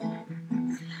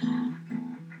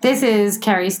This is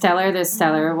Carrie Stellar, the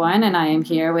Stellar One, and I am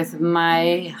here with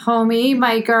my homie,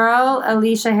 my girl,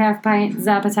 Alicia Half-Pint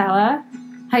Zapatella.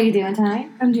 How you doing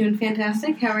tonight? I'm doing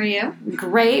fantastic. How are you?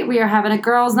 Great. We are having a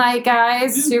girls' night,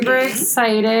 guys. Super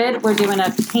excited. We're doing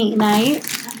a paint night,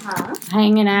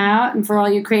 hanging out, and for all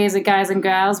you crazy guys and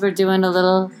gals, we're doing a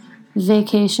little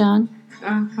vacation.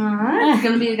 It's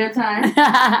gonna be a good time.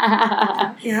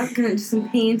 Gonna do some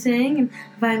painting and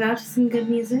vibe out to some good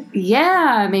music.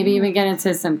 Yeah, maybe even get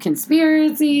into some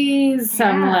conspiracies,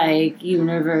 some like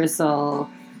universal,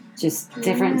 just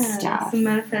different stuff. Some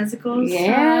metaphysical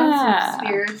stuff, some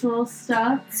spiritual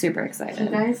stuff. Super excited. If you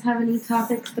guys have any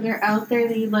topics that are out there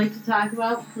that you'd like to talk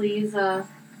about, please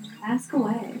ask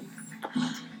away.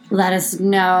 Let us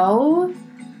know.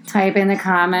 Type in the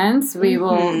comments. We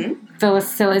will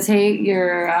facilitate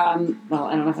your well,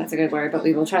 I don't know if that's a good word, but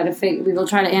we will try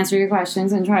to answer your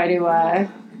questions and try to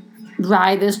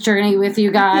ride this journey with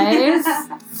you guys.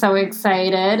 So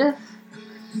excited.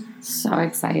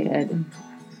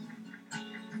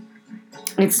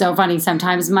 It's so funny.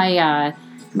 Sometimes my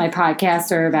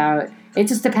podcasts are about, it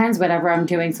just depends whatever I'm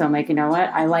doing. So I'm like, you know what?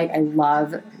 I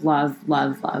love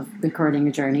recording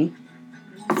a journey.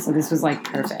 So this was like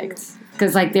perfect.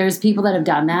 Because like there's people that have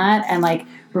done that and like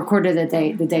recorded the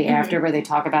day after where they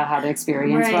talk about how the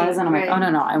experience was, and I'm like, oh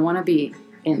no, I want to be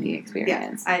in the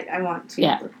experience. Yeah, I want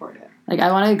to record it. Like I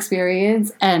want to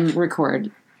experience and record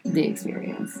the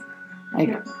experience,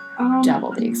 like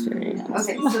double the experience.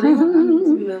 Okay, so then I'm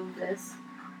going to move this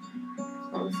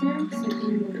closer so you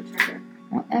can move the trigger.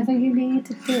 Whatever you need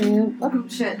to do. Oh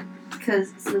shit!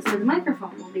 Because so the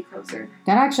microphone will be closer.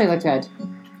 That actually looked good.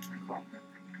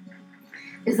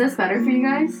 Is this better for you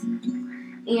guys?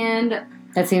 And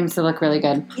that seems to look really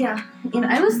good. Yeah. And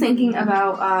I was thinking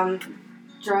about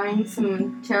drawing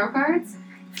some tarot cards,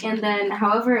 and then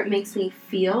however it makes me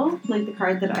feel, like the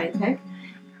card that I pick,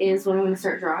 is what I'm going to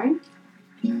start drawing.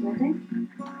 I think.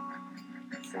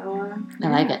 So, I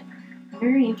like it.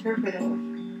 Very interpretive.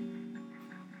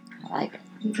 I like it.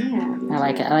 Yeah. I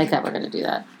like it. I like that we're going to do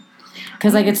that.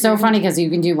 Because, like, it's so funny because you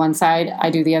can do one side, I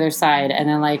do the other side, and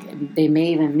then, like, they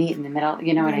may even meet in the middle.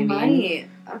 You know what I mean? Might.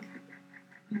 Okay.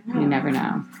 You never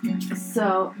know.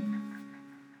 So,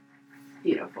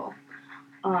 beautiful.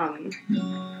 I'm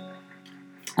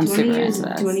super into this. Do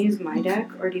you want to use my deck,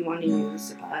 or do you want to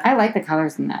use... I like the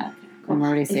colors in that. I'm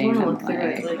already seeing them.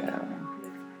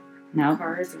 No.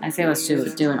 I say let's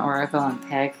do an oracle and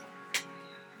pick.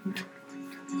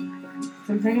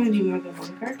 So I'm probably going to do more than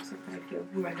one card, because I feel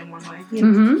more than one way.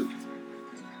 Mm-hmm.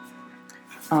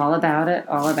 All about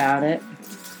it.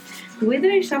 The way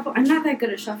that I shuffle, I'm not that good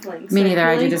at shuffling. Me neither.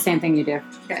 I do the same thing you do.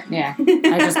 Okay. Yeah.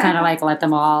 I just kind of like let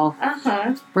them all.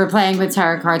 We're playing with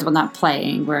tarot cards. Well, not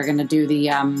playing. We're going to do the,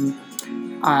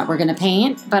 we're going to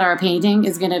paint, but our painting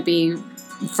is going to be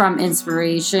from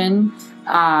inspiration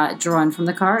drawn from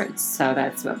the cards. So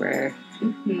that's what we're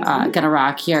going to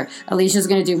rock here. Alicia's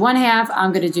going to do one half.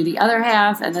 I'm going to do the other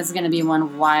half. And this is going to be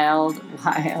one wild.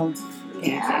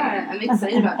 Yeah, I'm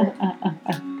excited about it.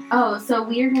 Oh, so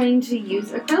we are going to use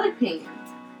acrylic paint.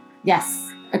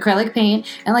 Yes, acrylic paint.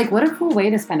 And, like, what a cool way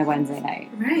to spend a Wednesday night.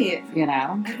 Right. You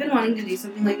know? I've been wanting to do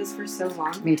something like this for so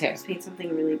long. Me too. Just paint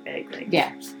something really big. Like.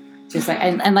 Yeah. Just like,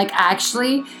 and like,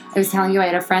 actually, I was telling you, I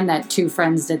had a friend that 2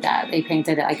 friends did that. They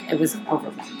painted it, like, it was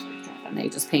overwhelmed. And they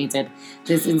just painted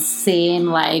this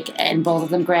insane, like, and both of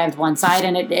them grabbed one side,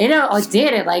 and it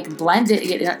blended,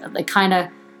 it, like, kind of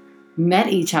met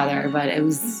each other, but it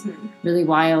was really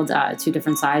wild. 2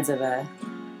 different sides of a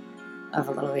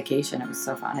little vacation. It was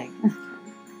so funny.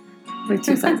 Like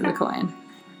 2 sides of the coin.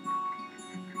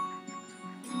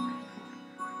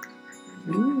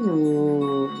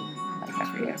 Ooh, I like that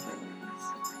for you.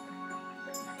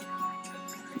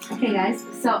 Okay, guys.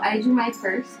 So I drew my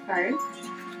first card,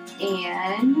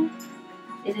 and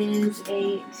it is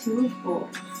a 2 of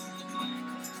Bolts.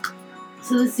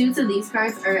 So the suits of these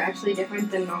cards are actually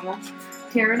different than normal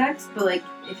tarot decks, but like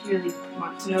if you really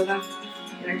want to know them,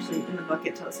 it actually in the book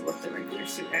it tells you what the regular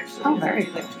suit actually is. Very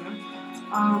cool.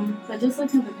 But just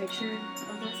looking at the picture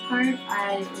of this card,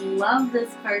 I love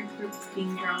this card for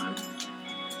being drawn.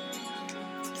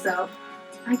 So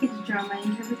I get to draw my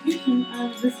interpretation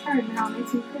of this card and how it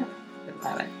makes me feel.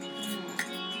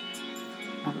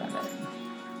 I love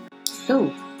it.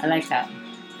 Ooh, I like that.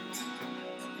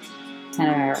 10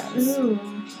 of arrows. Ooh,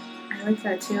 I like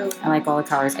that too. I like all the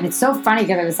colors. And it's so funny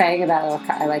because I was saying about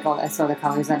I saw the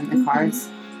colors on the cards.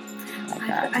 I like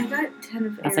that. I got 10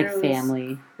 of arrows. That's like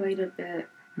family. Quite a bit.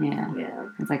 Yeah. Yeah.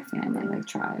 It's like family, like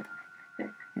tribe.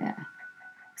 Yeah.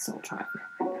 Soul tribe.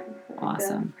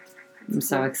 Awesome. I'm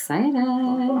so excited.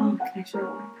 Oh, can I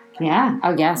show Yeah.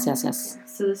 Oh, yes, yes, yes.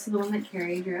 So this is the one that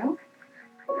Carrie drew.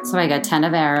 So I got 10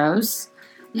 of arrows.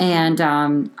 And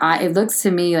it looks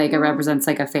to me like it represents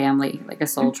like a family, like a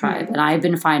soul tribe. And I've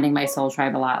been finding my soul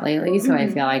tribe a lot lately, so I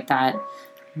feel like that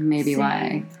may be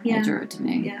why I drew it to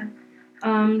me. Yeah.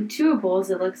 Two of bowls,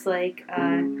 it looks like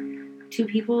two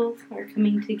people are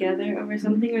coming together over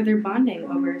something, or they're bonding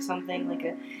over something.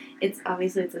 Like it's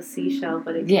obviously it's a seashell,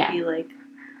 but it could be like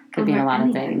could be a lot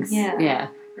anything. of things. Yeah.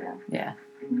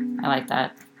 I like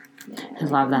that. Yeah. I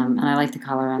love them, and I like the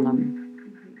color on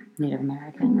them. Native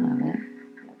American, I love it.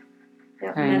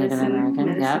 Yep. Very Native American.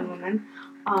 Medicine woman.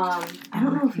 I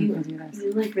don't know if you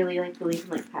like really like believe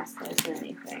in like past lives or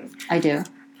anything. I do.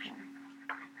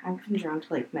 I've been drawn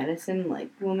to like medicine, like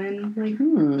woman, like.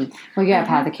 Well, yeah,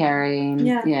 apothecary.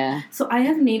 Yeah. So I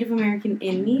have Native American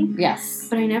in me. Yes.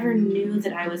 But I never knew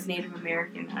that I was Native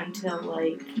American until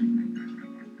like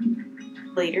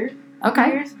later. Okay.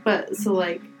 Years. But so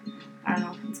like I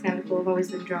don't know. It's kind of cool. I've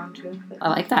always been drawn to it. I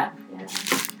like that. Yeah.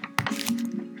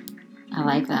 I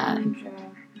like that.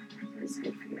 It's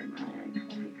good for your mind.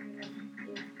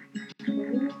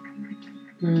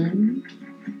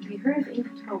 Have you heard of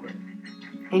Inktober?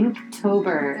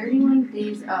 Inktober. 31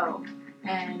 days,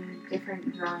 and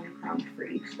different drawing prompt for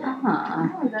each day.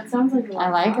 Oh, that sounds like a lot I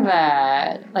like of fun.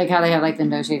 that. Like how they have like the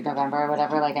No Shave November or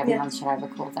whatever. Like every month should have a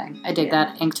cool thing. I dig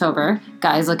that. Inktober.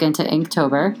 Guys, look into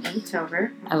Inktober.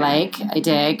 Inktober. Okay. I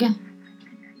dig.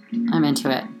 I'm into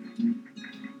it.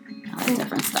 I like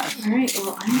different stuff. All right.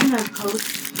 Well, I'm gonna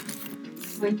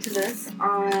post link to this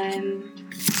on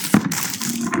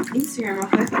Instagram real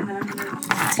quick, and then I'm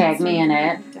gonna tag me in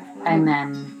it, definitely. and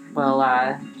then we'll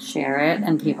share it,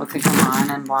 and people could come on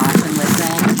and watch and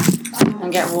listen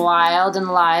and get wild and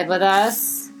live with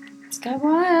us. Let's get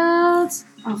wild.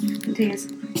 Oh, contagious.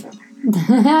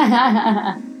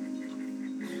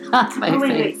 That's my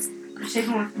wait. face. Shake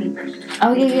one with me.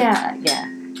 Oh yeah.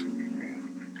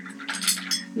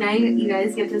 Now you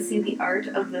guys get to see the art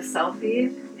of the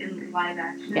selfie in live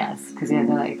action. Yes, because you have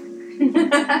to like.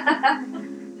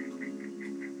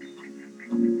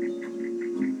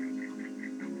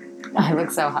 I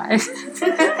look so high.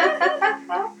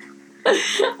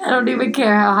 I don't even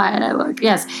care how high I look.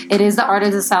 Yes, it is the art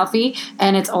of the selfie,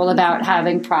 and it's all about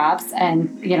having props.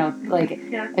 And like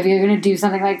if you're gonna do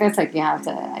something like this, like you have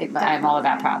to. I'm all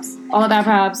about props. All about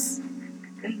props.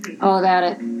 All about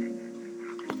it.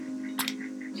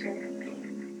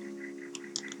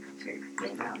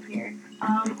 Here.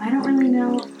 I don't really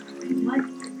know what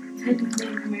type of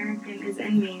Native American is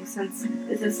in me since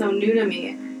this is so new to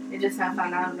me. I just now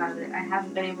found out about it. I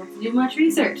haven't been able to do much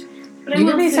research. But You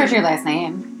can research your last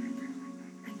name.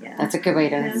 Yeah. That's a good way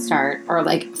to start. Or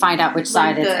like find out which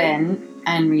side it's in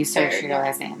and research your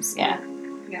last names. Yeah.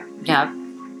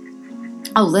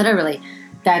 Oh, literally.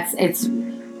 It's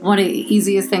one of the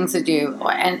easiest things to do.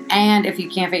 And if you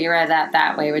can't figure it out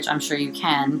that way, which I'm sure you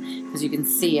can, because you can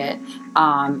see it,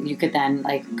 you could then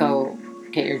like go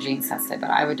get your genes tested. But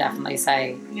I would definitely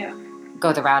say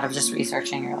go the route of just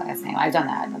researching your last name. I've done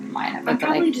that in mine. I'm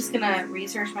probably just gonna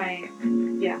research my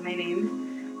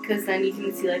name, because then you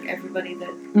can see like everybody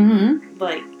that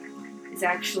like is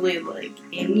actually like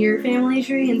in your family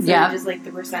tree instead of just like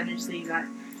the percentage that you got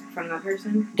from that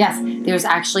person. Yes, there's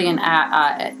actually a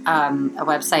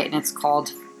website, and it's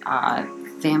called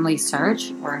Family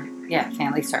Search,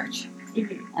 Family Search,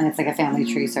 and it's like a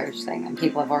family tree search thing. And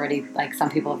people have already some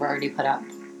people have already put up.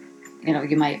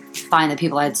 You might find that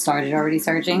people had started already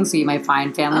searching, so you might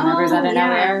find family members out of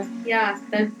nowhere. Yeah,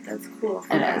 that's cool.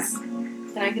 It is.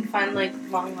 Then I can find like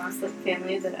long lost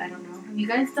family that I don't know. Have you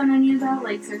guys done any of that,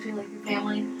 like searching like your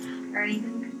family or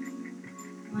anything?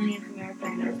 Only Native American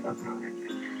I know is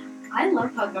Pocahontas. I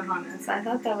love Pocahontas. I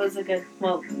thought that was a good.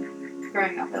 Well,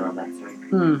 growing up, I love that story.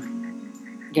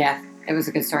 Yeah, it was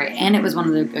a good story, and it was one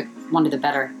of the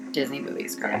better Disney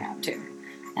movies growing up too.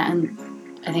 And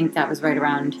I think that was right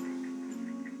around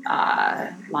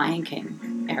Lion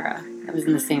King era. That was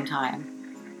in the same time.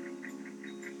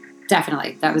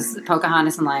 Definitely, that was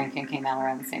Pocahontas and Lion King came out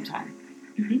around the same time.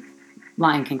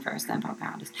 Lion King first, then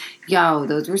Pocahontas. Yo,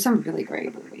 those were some really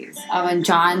great movies. And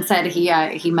John said he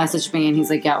messaged me and he's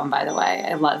like, "Yeah, and by the way,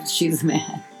 I love She's the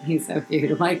Man." He's so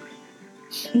cute. I'm like,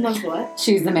 love what?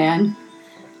 She's the Man.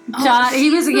 John,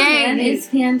 he was Man is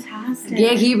fantastic.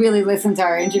 Yeah, he really listened to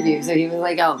our interview, so he was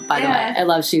like, "Oh, by the way, I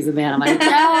love She's the Man." I'm like,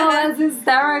 "Oh, that's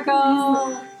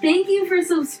hysterical." Thank you for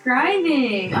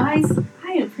subscribing. I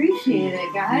appreciate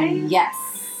it, guys. Yes.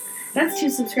 That's 2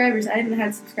 subscribers. I haven't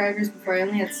had subscribers before. I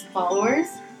only had followers.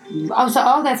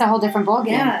 Oh, that's a whole different ballgame.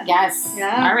 Yeah. Yes.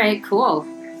 Yeah. All right, cool.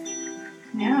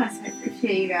 Yes, I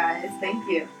appreciate you guys. Thank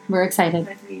you. We're excited.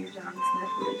 Nice to meet you, John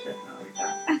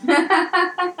Smith.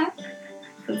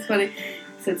 That's funny.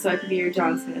 So I could be your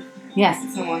John Smith.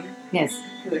 Yes. Someone Yes.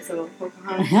 who looks a little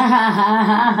Pocahontas.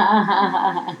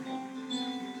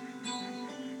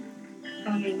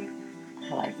 Funny.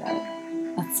 I like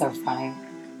that. That's so funny.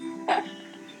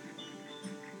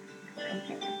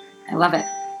 Okay. I love it.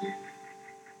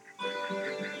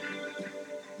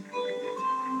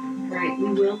 Right, we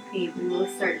will paint. We will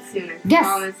start sooner. Yes.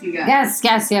 Promise you guys.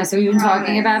 Yes. So we've been talking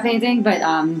Promise. about painting, but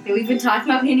Yeah, we've been talking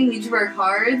about painting. We drew our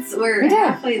cards. We're we do.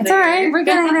 halfway It's there. all right. We're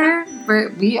getting there.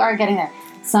 We are getting there.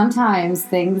 Sometimes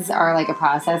things are like a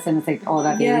process, and it's like all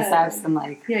about baby Yeah. steps, and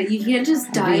like Yeah, you can't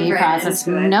just dive the right process.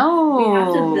 into it. No, We have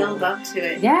to build up to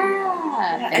it.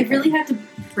 Yeah. I really have to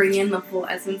bring in the full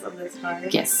essence of this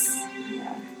card. Yes.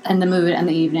 Yeah. And the mood and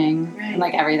the evening Right. and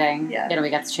like everything. Yeah. You know,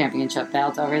 we got the championship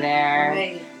belt over there.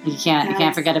 Right. You can't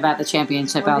Yes. forget about the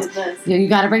championship Look belt. at this. You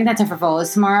got to bring that to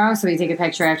Frivolas tomorrow, so we take a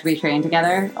picture after we train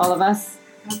together, all of us.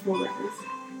 How cool is this?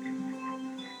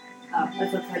 Oh,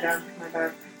 that's upside down. My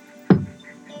bad.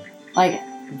 Like,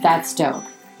 that's dope.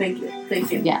 Thank you.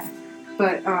 Thank you. Yeah,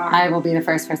 But, I will be the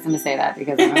first person to say that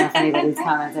because I don't know if anybody's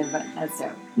commented, but that's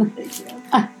dope. thank you.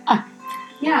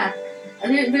 Yeah.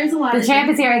 There's a lot The of champ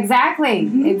is here. Exactly.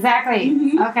 Mhm. Exactly.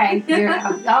 Mhm. Okay.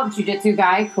 You're, jiu-jitsu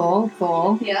guy. Cool.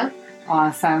 Yeah.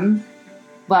 Awesome.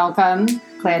 Welcome.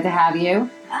 Glad to have you.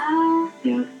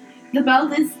 Yeah. The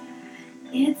belt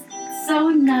it's so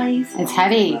nice. It's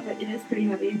heavy. I love it. It is pretty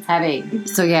heavy. It's heavy.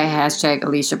 So yeah, hashtag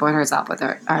Alicia brought hers up with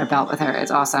her, our belt with her.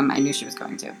 It's awesome. I knew she was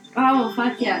going to. Oh,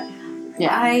 fuck yeah.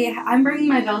 Yeah. I'm bringing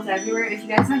my belt everywhere. If you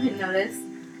guys haven't noticed,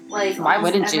 like, Why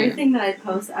almost wouldn't you? everything that I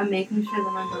post, I'm making sure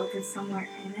that my belt is somewhere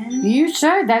in it. You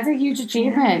should. That's a huge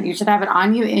achievement. Yeah. You should have it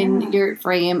on you in Yeah. your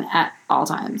frame at all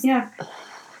times. Yeah.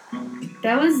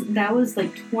 That was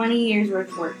like 20 years worth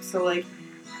of work. So, like,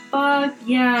 fuck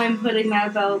yeah, I'm putting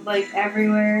that belt, like,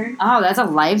 everywhere. Oh, that's a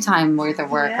lifetime worth of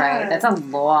work, Yeah. right? It's a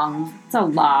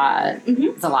lot. Mm-hmm.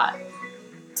 It's a lot.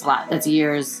 It's a lot. That's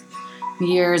years.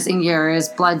 Years and years,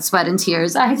 blood, sweat, and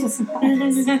tears. I just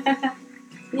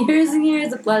years and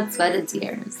years of blood, sweat, and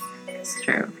tears. It's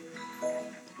true.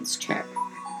 It's true.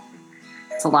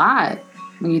 It's a lot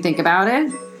when you think about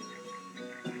it.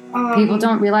 People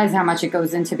don't realize how much it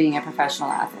goes into being a professional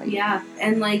athlete. Yeah,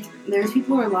 and like, there's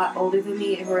people who are a lot older than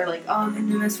me who are like, oh, I've been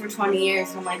doing this for 20 years.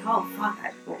 And I'm like, oh, fuck,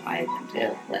 I am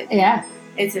too. Like, Yeah.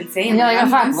 it's insane. And you're like, oh,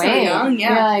 fuck, I'm so wait. young,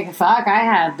 yeah. You're like, fuck, I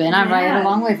have been. I'm right Yeah.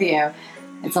 along with you.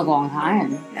 It's a long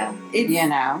time, Yeah, it's, you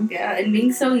know? yeah, and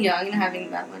being so young and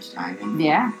having that much time, and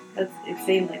Yeah. that's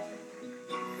insane. Like,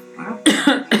 wow.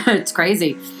 It's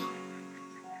crazy.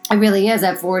 It really is.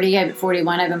 At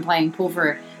 41, I've been playing pool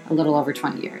for a little over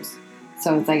 20 years.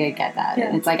 So it's like, I get that. Yeah.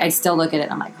 And it's like, I still look at it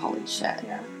and I'm like, holy shit.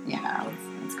 Yeah. You know?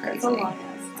 It's crazy. It's a long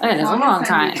ass. It is a long Longest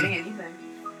time. doing anything.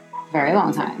 Very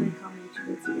long time.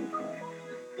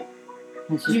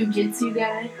 Jiu-jitsu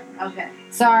guy? Okay.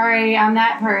 Sorry, I'm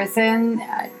that person.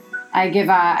 I give,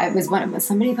 it was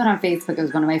somebody put on Facebook, it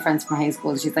was one of my friends from high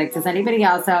school. She's like, does anybody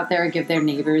else out there give their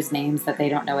neighbors names that they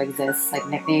don't know exist, like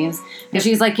nicknames? And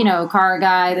she's like, car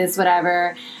guy, this,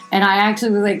 whatever. And I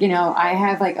actually was like, I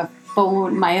have like a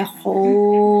phone, my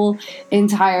whole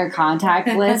entire contact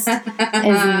list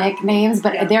is nicknames,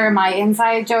 but Yeah. they're my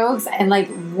inside jokes. And like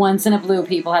once in a blue,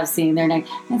 people have seen their name.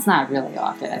 It's not really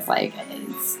often. It's like,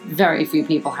 it's very few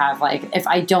people have like, if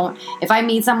I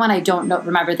meet someone, I don't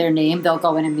remember their name, they'll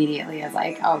go in immediately as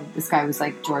like, oh, this guy was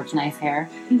like George Nice Hair,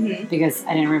 Mm-hmm. because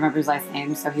I didn't remember his last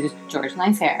name. So he was George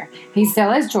Nice Hair. He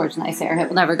still is George Nice Hair. It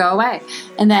will never go away.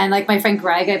 And then like my friend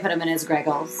Greg, I put him in as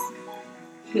Greggles.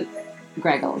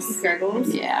 Greggles.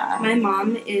 Greggles? Yeah. My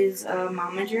mom is a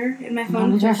momager in my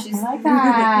phone. Momager. 'cause she's, I like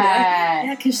that.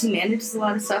 Yeah, because she manages a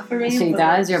lot of stuff for me. She but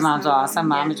does. Your just mom's not- awesome.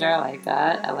 yeah. Momager. I like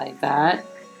that. I like that.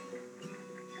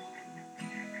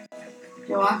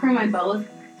 Do I walk around my belt with,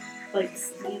 like,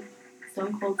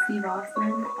 Stone Cold Steve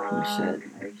Austin? You should.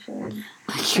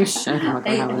 I should. You should walk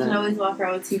I around with should it. always walk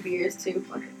around with 2 beers, too.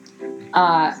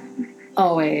 Always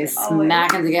Always.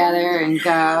 smack them together and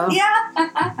go.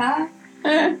 Yeah!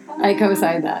 I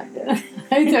co-sign that.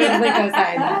 I totally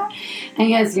co-sign that. And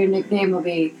yes, your nickname will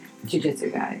be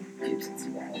Jiu-Jitsu Guy.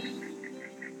 Jiu-Jitsu Guy.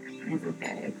 It's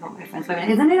okay. I call my friends by my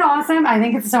name. Isn't it awesome? I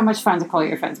think it's so much fun to call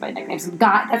your friends by nicknames.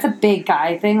 That's a big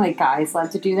guy thing. Like, guys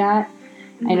love to do that.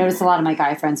 I noticed a lot of my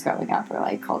guy friends growing up were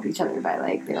like called each other by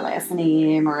like their last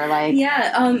name or like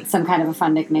Yeah, some kind of a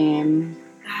fun nickname.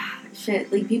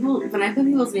 shit, like, people, when I put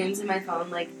people's names in my phone,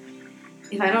 like,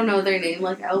 if I don't know their name,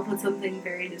 like, I'll put something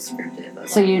very descriptive. About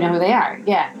So you know who them. they are.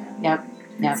 Yeah. Yep.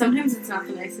 Yep. Sometimes it's not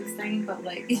the nicest thing, but,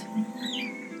 like...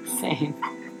 Same.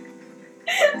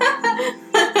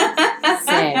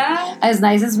 Same. As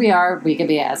nice as we are, we could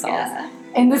be assholes. Yeah.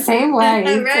 In the same way,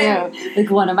 Right. too. Like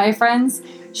one of my friends,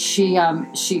 she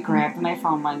grabbed my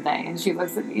phone one day and she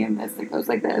looks at me and it goes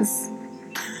like this.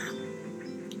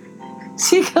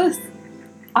 She goes,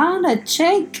 Anna,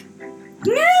 Jake,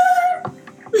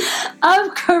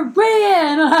 I'm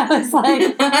Korean. And I was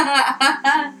like,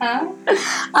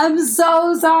 I'm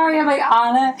so sorry. I'm like,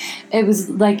 Anna, it was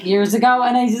like years ago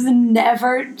and I just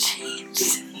never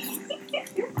changed.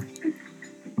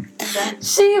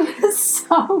 She was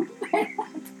so mad.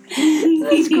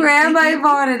 She grabbed my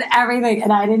phone and everything,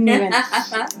 and I didn't even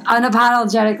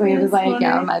unapologetically. It was like, funny.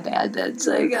 "Yo, my bad, bitch.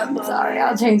 Like, I'm sorry.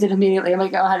 I'll change it immediately." I'm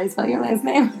like, "Oh, how do you spell your last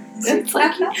name?" She's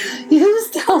like, "You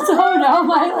still don't know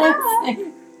my last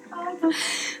name."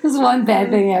 It was one bad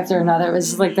thing after another. It was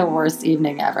just like the worst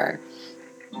evening ever.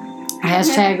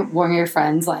 Hashtag warn your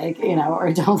friends, like, you know,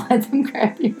 or don't let them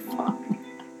grab your phone.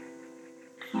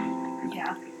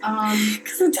 Yeah.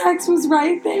 Because the text was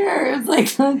right there. It was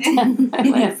like my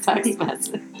last text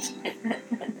message.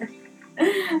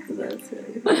 That's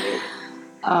really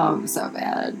funny. So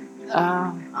bad.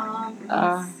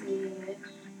 Let's see.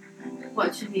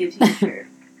 What should be a t-shirt?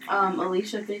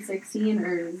 Alicia 316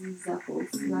 or Zeppel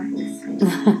Snake?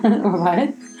 Or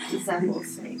what? Zeppel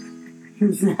Snake.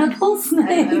 Zeppel I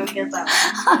Snake. don't get that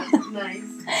one.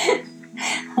 Nice.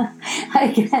 I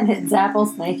get it, Zeppel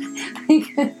Snake,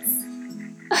 because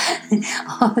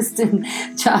Austin,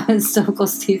 John Stokel,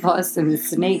 Steve Austin, the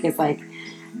snake is like,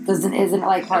 isn't it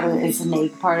like part of the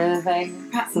snake part of the thing?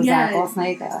 So Yeah. Zeppel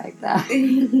Snake, I like that.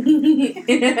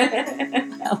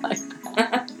 I like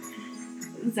that.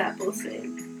 Zeppel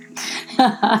Snake.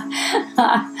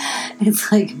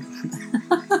 It's like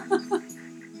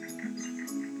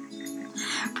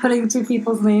putting two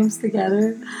people's names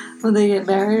together when they get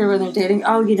married or when they're dating.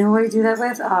 Oh, you know what I do that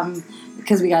with?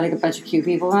 Because we got a bunch of cute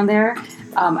people on there.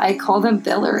 I call them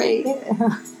Billary.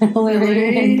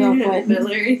 Hillary and Bill Clinton.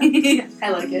 Billary. I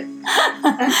like it.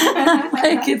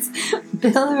 Like it's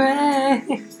Billary.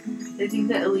 I think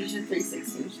that Alicia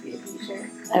 316 should be a t-shirt.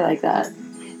 I like that.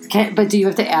 But do you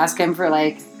have to ask him for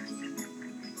like,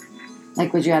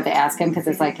 would you have to ask him because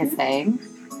it's like his thing?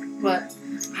 What?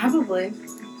 Probably.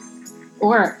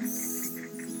 Or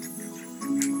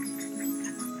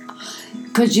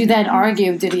could you then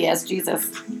argue, did he ask Jesus?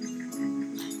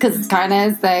 Because it's kind of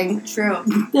his thing. True.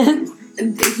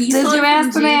 Did you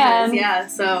ask the man? Yeah,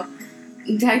 so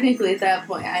technically at that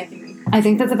point I can... I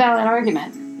think that's a valid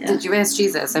argument. Yeah. Did you ask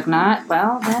Jesus? If not,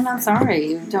 well, then I'm sorry.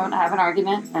 You don't have an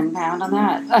argument, and pound on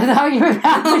that. I thought you were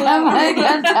pounding on my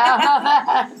gun down on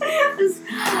that.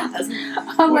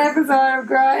 I'm laughing so hard, I'm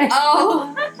crying.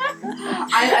 Oh!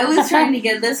 I was trying to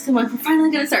get this to when we're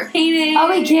finally going to start painting. Oh,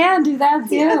 we can do that,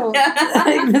 too.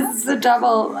 Like, this is a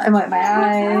double. I wet my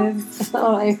eyes.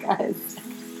 Oh, my guys.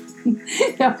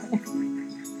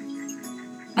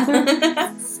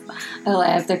 I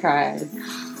laughed, I cried.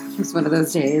 It was one of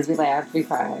those days. We laughed, we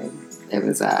cried. It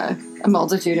was a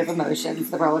multitude of emotions.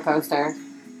 The roller coaster.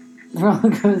 The roller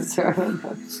coaster of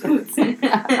emotions.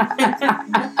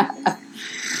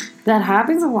 That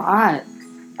happens a lot.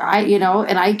 I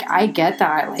get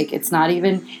that. Like, it's not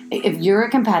even... If you're a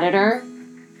competitor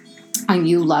and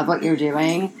you love what you're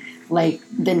doing, like,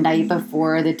 the night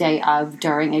before, the day of,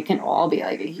 during, it can all be,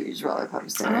 like, a huge roller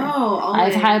coaster. Oh,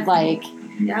 always. I've had, like...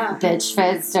 Yeah. bitch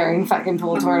fits during fucking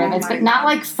pool tournaments, but not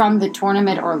like from the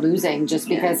tournament or losing, just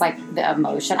because like the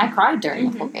emotion. I cried during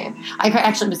the pool game.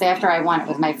 Actually, it was after I won. It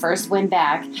was my first win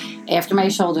back after my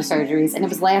shoulder surgeries, and it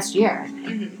was last year.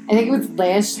 Mm-hmm. I think it was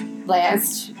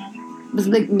it was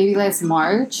like maybe last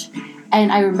March.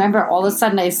 And I remember all of a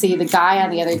sudden I see the guy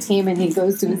on the other team, and he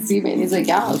goes to his teammate, and he's like,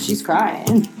 "Yo, she's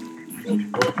crying."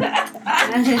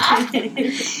 And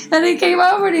he came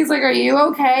over and he's like, "Are you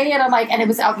okay?" And I'm like, and it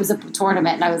was a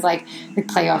tournament, and I was like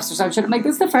playoffs or something. I'm like,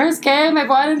 "This is the first game I've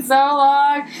won in so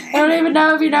long. I don't even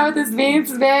know if you know what this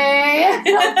means to me."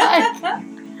 Like,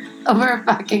 over a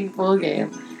fucking pool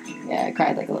game. Yeah, I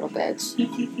cried like a little bitch.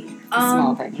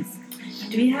 Small things.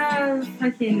 Do we have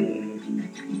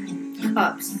fucking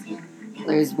cups?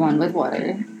 There's one with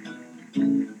water.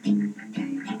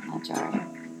 I'll try.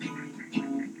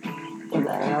 Was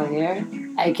that all here?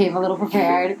 I came a little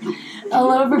prepared. A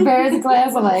little prepared to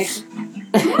class. I'm like,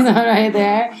 there's one right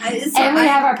there. And we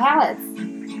have our palettes.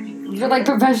 We're like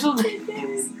professional.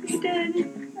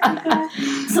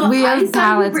 So We I have saw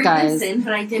palettes, you bring guys. this in,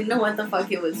 but I didn't know what the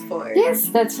fuck it was for. Yes,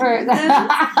 that's for. That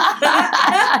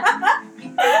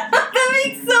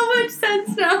makes so much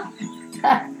sense now.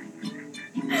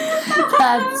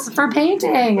 That's for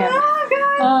painting. Oh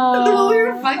god. Oh.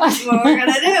 What we're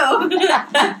gonna do.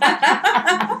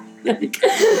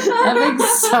 That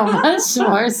makes so much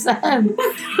more sense.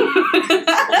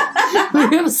 We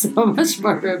have so much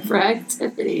more room for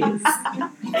activities.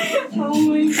 Oh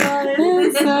my god.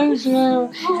 It's so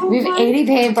true. Oh We have my 80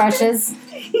 paintbrushes.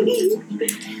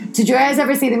 Did you guys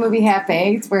ever see the movie Half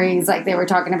Baked, where he's like, they were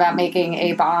talking about making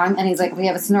a bong, and he's like, we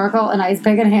have a snorkel, an ice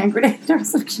pick, and a hand grenade, or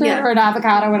some shit, Yeah. or an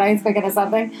avocado, an ice pick, and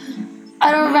something.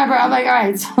 I don't remember. I'm like, all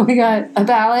right, so we got a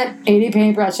palette, 80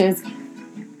 paintbrushes,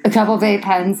 a couple vape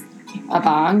pens, a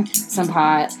bong, some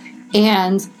pot,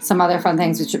 and some other fun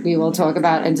things which we will talk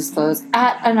about and disclose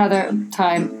at another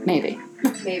time, maybe.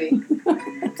 Maybe.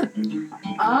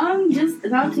 Just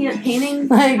about to get painting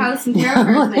Like, house and tarot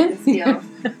cards made this deal.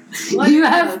 What You are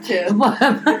have- up to?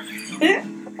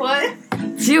 What?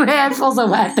 2 handfuls of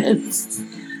weapons.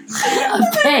 Of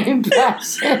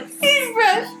paintbrushes.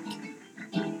 Paintbrush.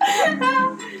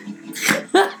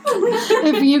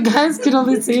 If you guys could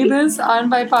only see this on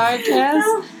my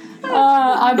podcast,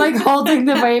 I'm like holding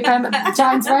the vape pen.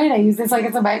 John's right. I use this like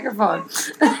it's a microphone.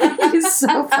 He's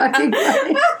so fucking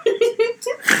funny.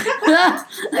 I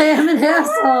am an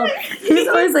asshole. He's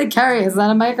always like, Carrie, it's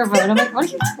not a microphone. I'm like, what are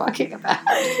you talking about?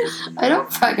 I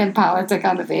don't fucking politic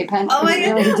on the vape pen. Oh my I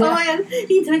god! really Oh do. my god!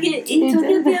 He took it. He took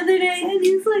it the other day, and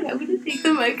he's like, "I'm gonna take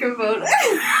the microphone."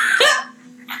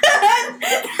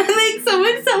 That makes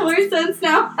so more sense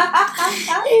now.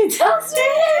 He tells me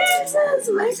it says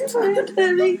microphone.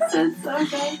 That makes sense so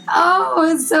good. Oh,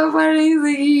 it's so funny. He's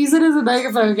like, you use it as a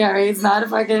microphone, Gary. It's not a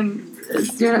fucking,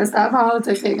 stop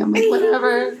politicking. I'm like,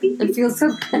 whatever. It feels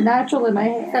so natural in my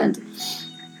hand.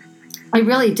 It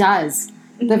really does.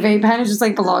 The vape pen just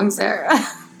like belongs there.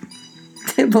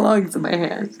 It belongs in my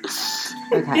hand.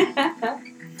 Okay.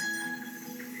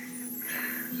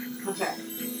 Okay.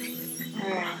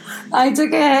 Alright. I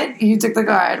took a hit. You took the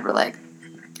card. We're like,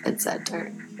 it's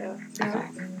centered. Go. Okay.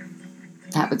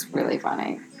 That was really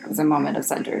funny. It was a moment of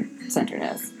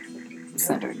centeredness.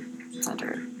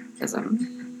 Centerism.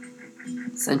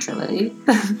 Centrality.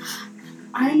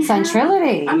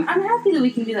 Centrality. I'm happy that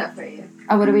we can do that for you.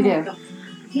 Oh, what do we do?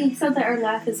 He said that our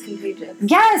laugh is contagious.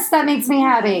 Yes, that makes me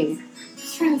happy.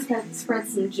 Just trying to spread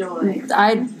some joy.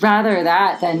 I'd rather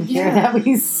that than hear Yeah. that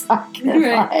we suck at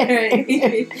Right.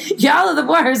 life. Y'all are the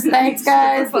worst. Thanks,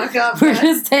 guys. Shut the fuck up. We're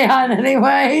gonna stay on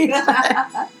anyway.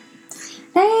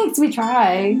 Thanks. We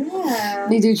try. Yeah.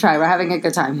 We do try. We're having a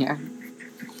good time here.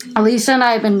 Alicia and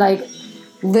I have been like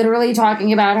literally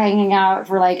talking about hanging out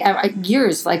for like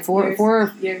years, like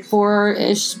Years.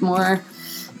 four-ish more,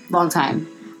 long time.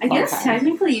 I guess Okay.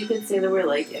 technically you could say that we're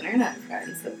like internet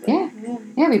friends. But Yeah.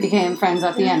 Yeah, we became friends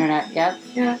off the Yeah. internet. Yep.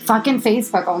 Yeah. Fucking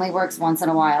Facebook only works once in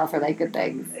a while for like good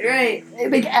things. Right.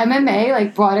 Like MMA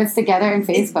like brought us together in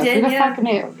Facebook. did, Who the yeah. fuck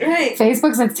knew? Right.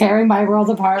 Facebook's like tearing my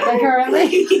world apart like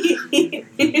currently.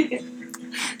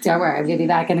 Don't worry, I'm gonna be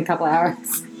back in a couple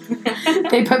hours.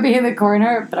 They put me in the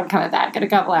corner, but I'm coming back in a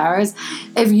couple hours.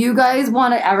 If you guys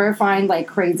want to ever find like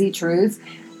crazy truths,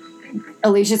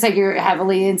 Alicia said you're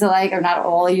heavily into like, or not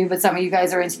all of you, but some of you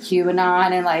guys are into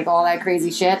QAnon and like all that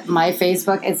crazy shit. My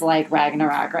Facebook is like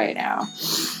Ragnarok right now.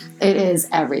 It is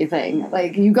everything.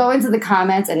 Like you go into the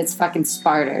comments and it's fucking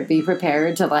Sparta. Be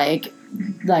prepared to like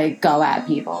go at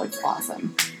people. It's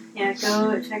awesome. Yeah,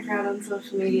 go check her out on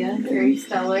social media. Very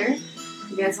stellar.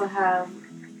 You guys will have.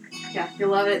 Yeah, you'll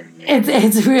love it.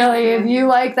 It's really, if you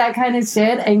like that kind of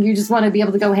shit and you just want to be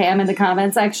able to go ham in the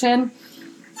comment section,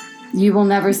 you will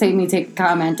never see me take a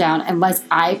comment down unless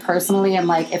I personally am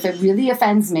like, if it really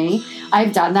offends me,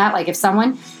 I've done that. Like if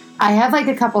someone, I have like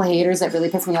a couple haters that really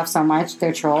piss me off so much,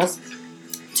 they're trolls,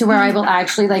 to where I will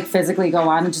actually like physically go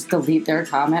on and just delete their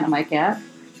comment. I'm like, yeah.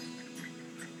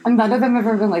 And none of them have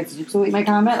ever been like, did you delete my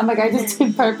comment? I'm like, I just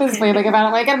did purposely. Like if I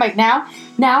don't like it, I'm like, now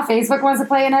Facebook wants to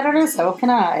play an editor, so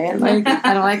can I. And like,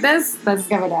 I don't like this, let's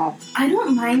go down. I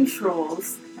don't mind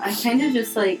trolls. I kind of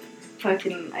just like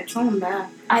fucking. I troll them back.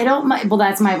 I don't mind. Well,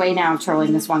 that's my way now of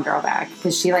trolling this one girl back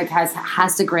because she like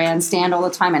has to grandstand all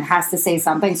the time and has to say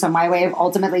something. So my way of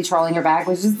ultimately trolling her back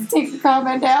was just to take the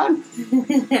comment down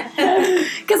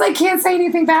because I can't say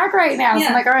anything back right now. So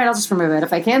I'm Yeah. like, all right, I'll just remove it.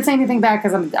 If I can't say anything back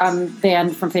because I'm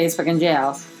banned from Facebook in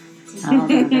jail, I'm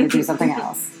going to do something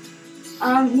else.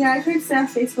 Yeah, I try to stay on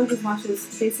Facebook as much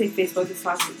as they say Facebook is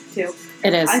toxic too.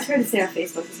 It is I try to stay on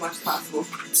Facebook as much as possible.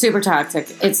 super toxic.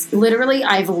 It's literally,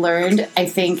 I've learned, I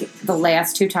think the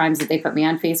last 2 times that they put me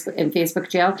on Facebook in Facebook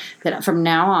jail, that from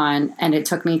now on, and it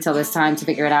took me till this time to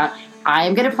figure it out, I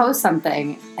am going to post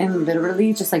something and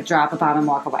literally just like drop a bomb and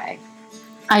walk away.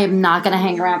 I am not going to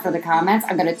hang around for the comments.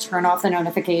 I'm going to turn off the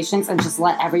notifications and just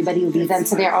let everybody leave them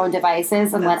to their own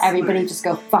devices and let everybody just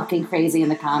go fucking crazy in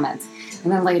the comments.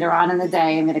 And then later on in the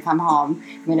day, I'm going to come home.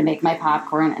 I'm going to make my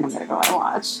popcorn and I'm going to go out and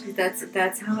watch.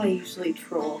 That's how I usually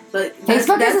troll. But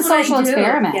Facebook is a social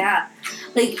experiment. Yeah,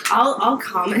 like I'll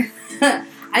comment.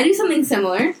 I do something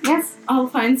similar. Yes. I'll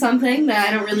find something that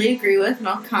I don't really agree with, and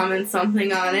I'll comment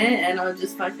something on it, and I'll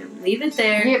just fucking leave it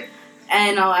there, Yep.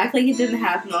 and I'll act like it didn't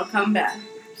happen. I'll come back.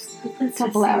 A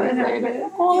couple hours later.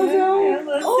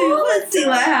 Let's see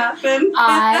what happened.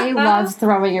 I love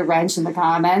throwing a wrench in the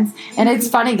comments. And it's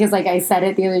funny because, like, I said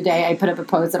it the other day. I put up a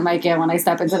post and I'm like, yeah, when I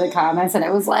step into the comments, and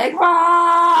it was like,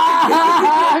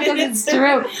 because it's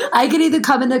true. I could either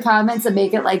come in the comments and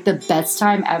make it, like, the best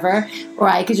time ever, or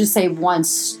I could just say one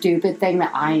stupid thing that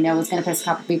I know is going to piss a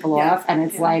couple people off. And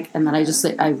it's like, and then I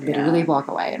literally walk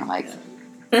away and I'm like,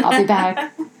 I'll be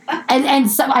back. And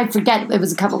so I forget, it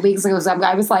was a couple of weeks ago, so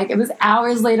I was like, it was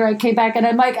hours later I came back and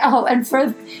I'm like, oh, and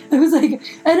it was like,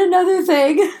 and another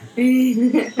thing.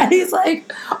 And he's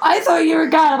like, I thought you were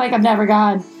gone. I'm like, I'm never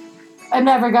gone. I'm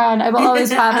never gone. I will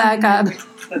always pop back up.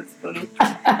 That's funny.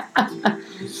 I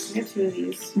get 2 of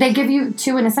these. They give you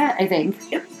 2 in a set, I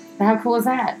think. Yep. How cool is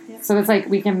that? Yep. So it's like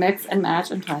we can mix and match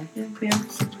and play. Yeah, we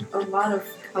have a lot of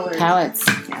colors. Palettes.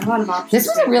 Yeah, a lot of options. This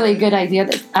was a really good idea.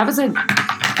 I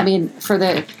mean, for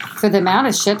the amount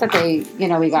of shit that we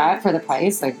got for the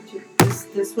price, like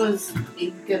this was a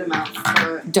good amount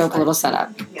for dope little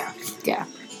setup. Yeah,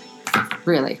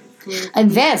 really.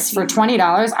 And this for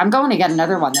 $20, I'm going to get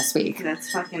another one this week. That's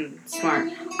fucking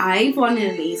smart. I've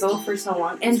wanted an easel for so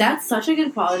long, and that's such a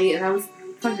good quality, and that was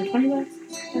fucking $20.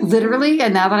 Literally,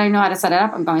 and now that I know how to set it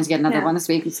up, I'm going to get another one this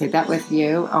week. You take that with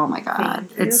you. Oh my god,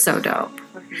 it's so dope.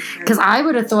 Because I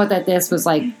would have thought that this was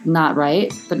like not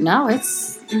right, but no,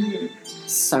 it's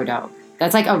so dope.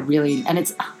 That's like and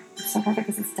it's so perfect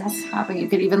because it's desktop, and you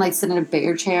could even like sit in a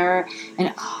bear chair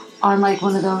and on like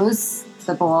one of those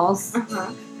the balls,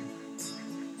 and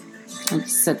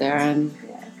just sit there and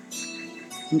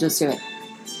just do it.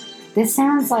 This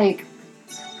sounds like.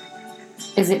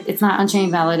 It's not Unchained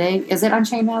Melody. Is it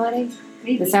Unchained Melody?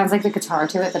 Maybe. It sounds like the guitar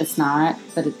to it, but it's not.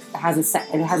 But it has a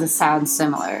sound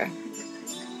similar.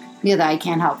 Yeah, that I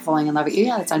Can't Help Falling in Love with You.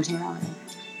 Yeah, it's Unchained Melody.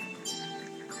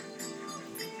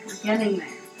 We're getting there.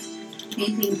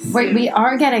 Painting soon. We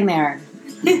are getting there.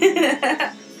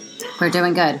 We're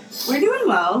doing good. We're doing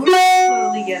well. We're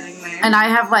slowly getting there. And I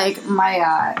have like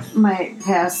my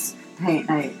past paint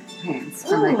night paints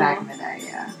from like back in the day.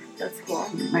 Yeah. That's cool.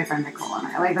 My friend Nicole and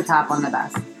I like the top one the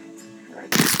best.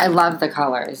 I love the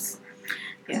colors.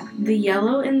 Yeah. The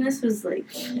yellow in this was like,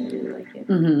 I really like it.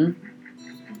 Mm-hmm.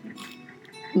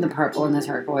 The purple and the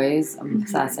turquoise. I'm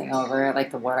obsessing over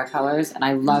like the watercolors. And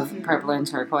I love purple and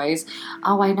turquoise.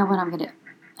 Oh, I know what I'm going to...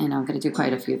 I know I'm going to do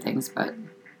quite a few things, but...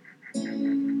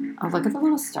 Oh, look at the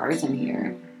little stars in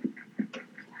here.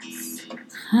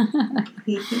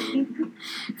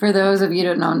 For those of you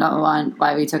who don't know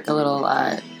why we took a little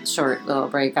short little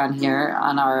break on here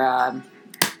on our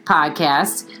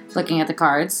podcast, looking at the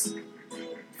cards,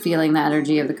 feeling the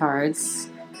energy of the cards,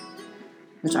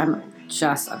 which I'm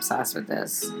just obsessed with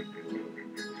this.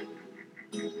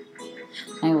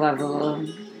 I love the little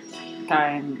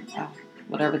guy and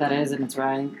whatever that is, and it's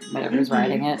riding whatever's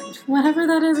riding it. Whatever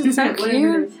that is, it's so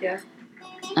cute. Yeah.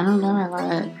 I don't know, I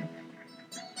love it.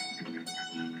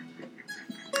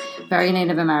 Very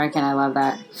Native American. I love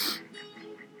that.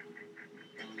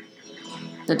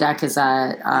 The deck is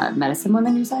Medicine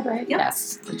Woman, you said, right? Yep.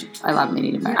 Yes. I love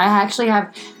Native American. I actually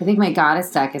have, I think my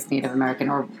goddess deck is Native American,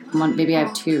 or one, maybe I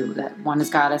have 2. That one is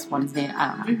goddess, one is Native. I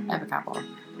don't know. I have a couple.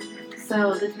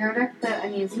 So the tarot deck that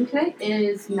I'm using today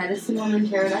is Medicine Woman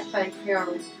Tarot Deck by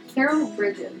Carol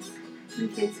Bridges, in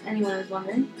case anyone is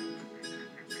wondering.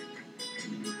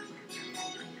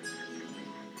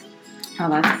 Oh,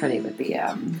 that's pretty with the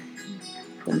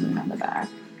moon on the back.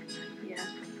 Yeah.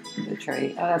 The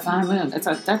tree. Oh, that's not a moon.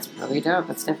 That's really dope.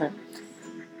 That's different.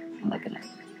 I'm looking at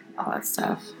all that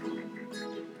stuff.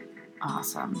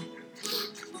 Awesome.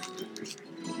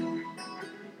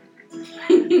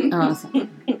 Awesome.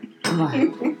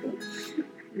 What?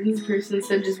 This person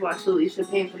said just watch Alicia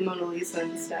paint the Mona Lisa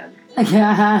instead.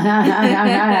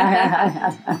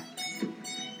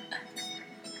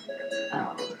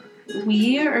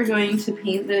 We are going to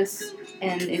paint this,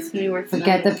 and it's going to be worth.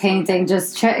 Forget the painting.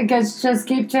 Just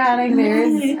keep chatting.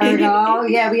 There's our doll.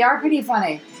 Yeah, we are pretty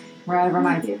funny. We're out of our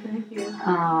minds. Thank you.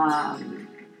 I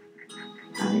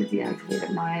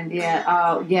deactivated mine. Yeah.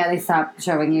 Oh, yeah. They stopped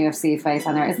showing UFC fights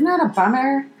on there. Isn't that a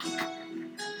bummer?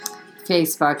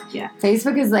 Facebook. Yeah.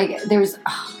 Facebook is like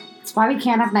it's It's why we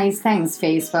can't have nice things.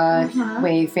 Facebook, Uh-huh.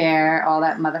 Wayfair, all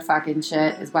that motherfucking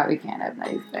shit is why we can't have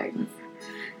nice things.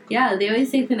 Yeah, they always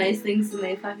take the nice things and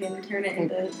they fucking turn it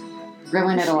into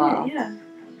Ruin it all. shit, yeah.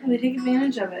 They take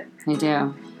advantage of it. They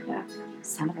do. Yeah.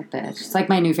 Son of a bitch. It's like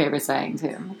my new favorite saying,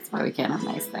 too. That's why we can't have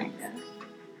nice things.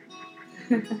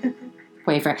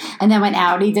 Wayfair. And then when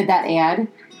Audi did that ad,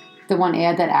 the one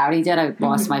ad that Audi did, I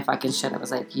lost my fucking shit. I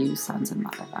was like, you sons of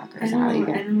motherfuckers. How are you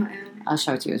gonna... I'll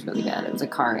show it to you. It was really bad. It was a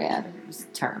car ad. It was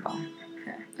terrible.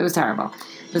 Okay. It was terrible.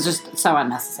 It was just so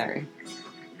unnecessary.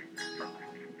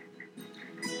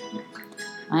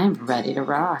 I am ready to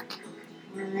rock.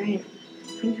 Alright.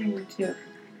 I think I am too.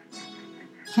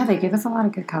 Yeah, they give us a lot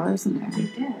of good colors in there. They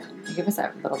did. They give us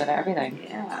a little bit of everything.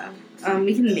 Yeah.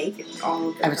 We can make it all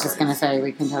of the I was just going to say,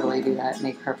 we can totally do that.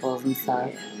 Make purples and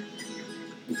stuff.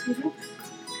 Yeah.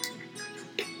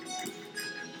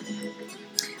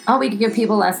 Oh, we could give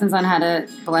people lessons on how to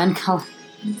blend color.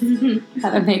 How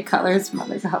to make colors from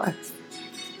other colors.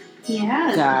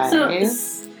 Yeah. Guys.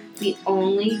 So, we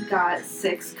only got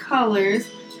 6 colors.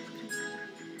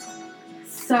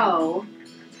 So,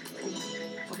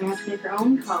 we're going to have to make our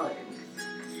own colors.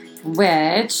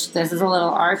 Which, this is a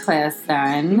little art class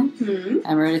then. Mm-hmm.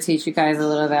 And we're going to teach you guys a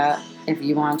little about if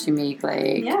you want to make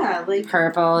like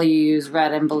purple, you use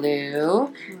red and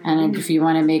blue. And if you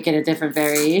want to make it a different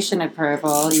variation of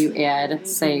purple, you add,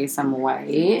 say, some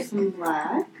white. some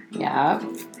black. Yeah.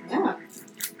 Yeah.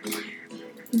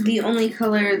 The only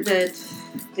color that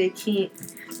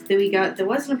we got that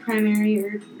wasn't a primary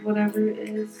or whatever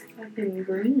is fucking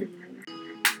green.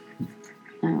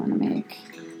 I want to make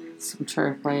some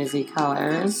turquoisey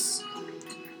colors.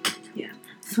 Yeah.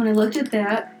 So when I looked at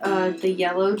that, the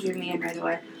yellow drew me in right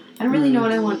away. I don't really know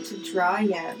what I want to draw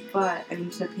yet, but I mean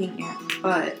to paint yet,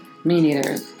 but Me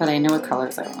neither, but I know what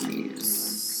colors I want to use.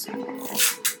 So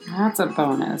that's a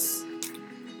bonus.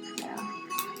 yeah.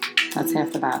 That's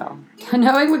half the battle.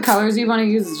 Knowing what colors you want to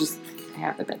use is just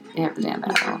half the damn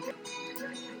battle.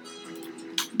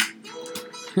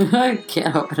 I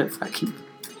can't open it fucking.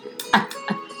 I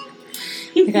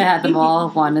think I had them all.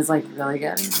 One is like really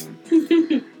good.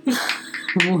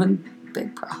 One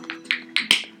big problem.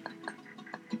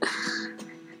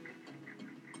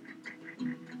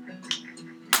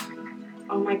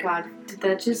 Oh my god, did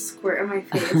that just squirt in my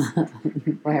face?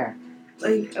 Where?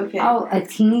 Like, okay. Oh, a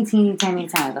teeny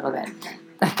little bit.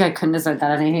 Like I couldn't have said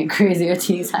that anything crazier.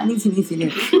 Teeny.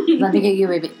 Let me get you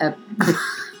a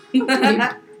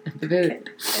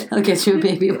I'll get you a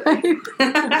baby wipe.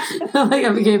 I'm like,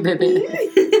 I'm gonna get a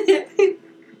baby.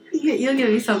 You'll give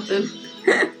me something.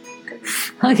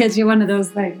 I'll get you one of those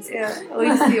things. Yeah, at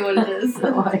least see what it is.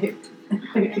 Wipe.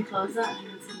 Okay, close that. And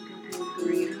it's something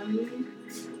green on me.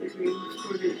 The green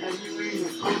squirted everywhere in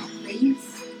my face.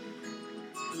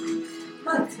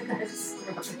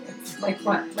 Like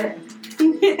what? Where?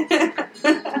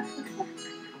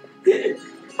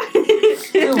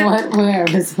 What? Where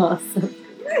was awesome.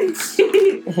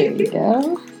 Here you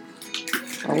go.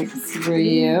 Thanks for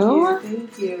you.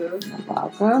 Thank you. You're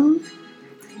welcome.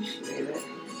 Appreciate it.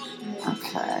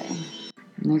 Okay.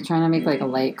 And they're trying to make like a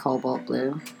light cobalt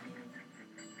blue.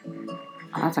 Oh,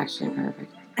 that's actually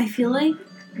perfect. I feel like,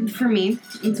 for me,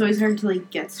 it's always hard to like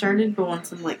get started, but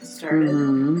once I'm like started,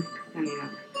 Mm-hmm. I mean,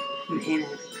 I'm in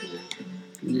it.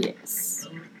 Yes.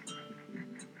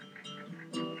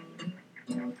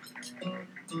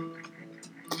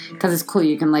 Because it's cool.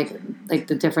 You can like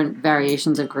the different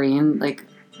variations of green. Like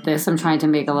this, I'm trying to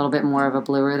make a little bit more of a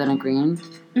bluer than a green.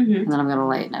 Mm-hmm. And then I'm going to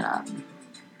lighten it up.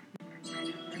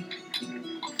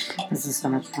 This is so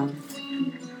much fun.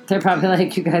 They're probably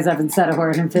like, you guys haven't said a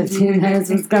word in 15 minutes.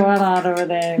 What's going on over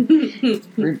there?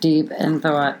 We're deep in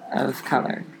thought of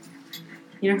color.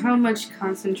 You know how much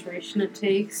concentration it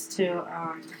takes to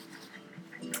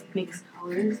mix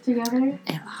colors together?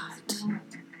 A lot.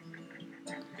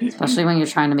 Especially when you're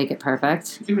trying to make it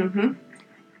perfect. Mm-hmm.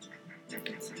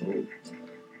 It's a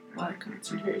lot of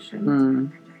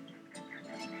concentration.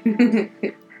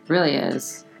 Really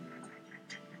is.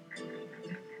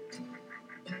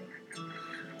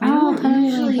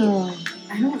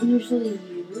 I don't usually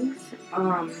use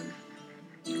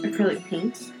acrylic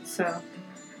paints, so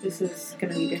this is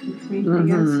gonna be different for me, I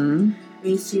guess. I'm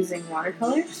used to using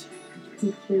watercolors.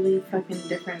 Completely fucking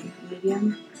different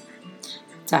medium.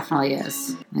 Definitely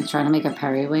is. I'm trying to make a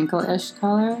periwinkle-ish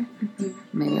color.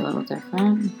 Maybe a little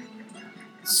different.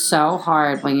 So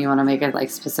hard when you want to make it like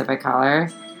specific color.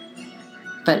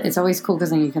 But it's always cool because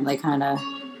then you can like kind of,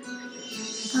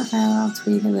 okay, I'll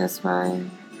tweak it this way.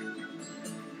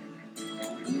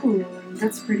 Ooh,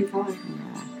 that's a pretty color.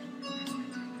 Yeah.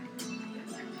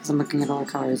 Because I'm looking at all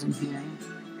the colors in here.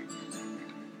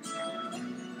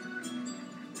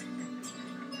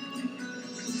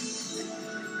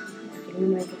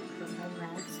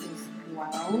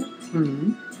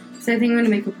 So I think I'm going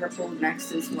to make a purple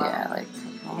next as well. Yeah, like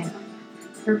purple. Yeah.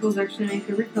 Purple's actually my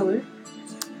favorite color.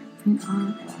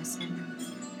 Oh, awesome.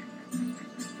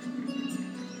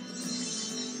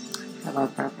 I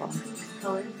love purple.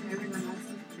 Colors and everyone else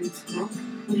is pretty cool.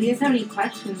 If you guys have any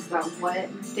questions about what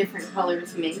different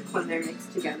colors make when they're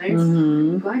mixed together,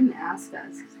 Mm-hmm. go ahead and ask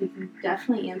us. 'Cause we can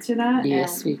definitely answer that.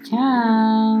 Yes, and we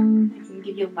can. I can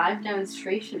give you a live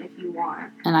demonstration if you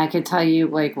want. And I could tell you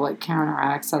like what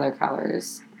counteracts other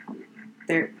colors.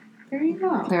 There you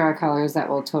go. There are colors that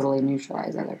will totally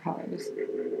neutralize other colors.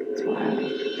 That's why,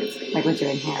 like with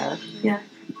doing hair. Yeah.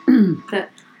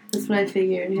 That's what I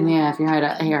figured. Yeah. Yeah, if your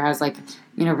hair has like,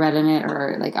 red in it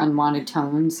or like unwanted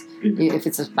tones, Mhm. if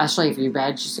it's especially if you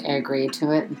red, just add gray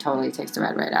to it and totally takes the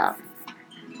red right out.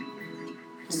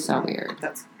 So weird.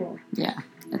 That's cool. Yeah,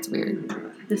 that's weird.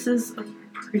 This is a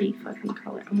pretty fucking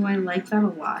color. Oh, I like that a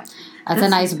lot. That's a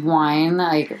nice wine,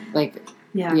 like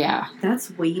yeah.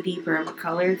 That's way deeper of a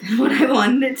color than what I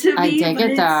wanted it to be. I dig but it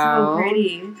it's though. so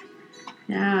pretty.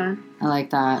 Yeah. I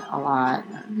like that a lot.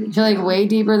 I feel like way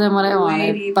deeper than what I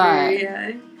wanted, deeper, but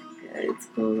yeah, it's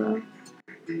cool though.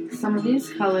 Some of these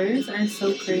colors are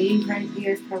so pretty, right? You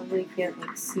guys probably can't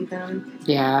see them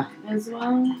yeah. as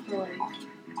well. But,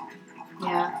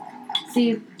 yeah.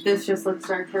 See, this just looks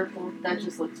dark purple. That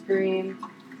just looks green.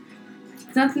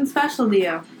 It's nothing special to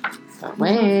you. But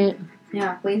wait,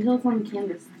 Yeah, wait until it's on the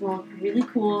canvas. It's going to look really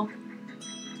cool.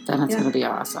 then it's Yeah. gonna be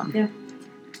awesome. Yeah.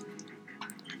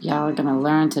 Y'all are gonna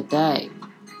learn today.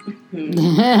 Hmm.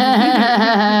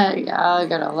 Y'all are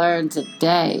gonna learn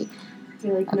today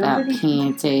They're like, about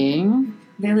painting.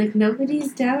 They're like,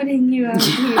 nobody's doubting you out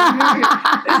here.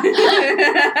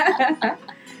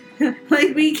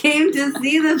 Like, we came to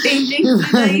see the paintings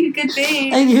so that you could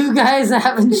paint. And you guys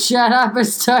haven't shut up or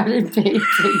started painting.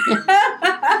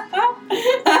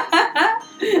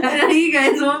 I know you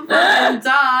guys won't fucking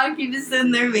talk. You're just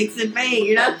sitting there mixing paint.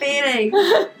 You're not painting.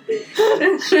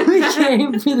 We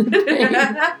came for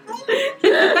the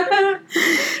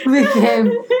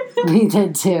paint. We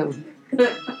did too.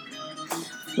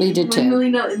 We did $1 too.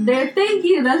 million. There, thank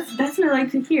you. That's what I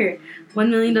like to hear. $1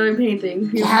 million painting.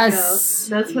 Here Yes. we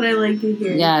go. That's what I like to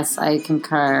hear. Yes, I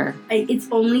concur. It's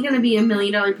only going to be $1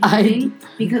 million painting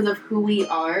because of who we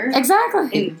are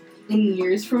Exactly. in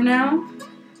years from now.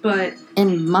 But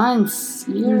In months,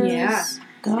 years. Yeah.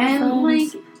 girlfriends. and like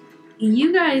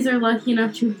you guys are lucky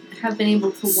enough to have been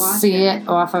able to watch See it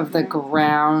off of the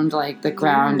ground, like the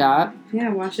ground up.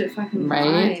 Yeah, watch it fucking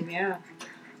Right? live. Yeah.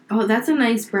 Oh, that's a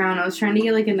nice brown. I was trying to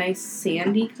get like a nice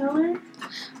sandy color.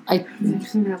 I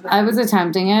Actually, not that I was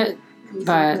attempting it, It's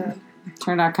but like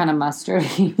turned out kind of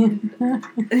mustardy.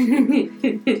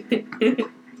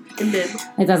 It did.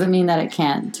 It doesn't mean that it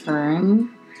can't turn.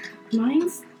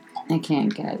 Mine's. It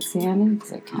can't get sandy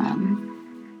because it can.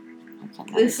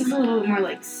 This is a little more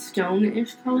like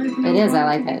stone-ish color. It is. I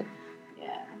like it.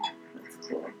 Yeah, that's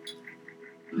cool.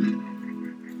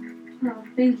 Oh,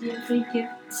 thank you.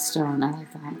 Stone. I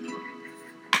like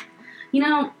that. You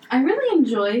know, I really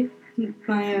enjoy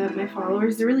my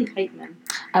followers. They're really hype men.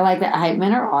 I like that. Hype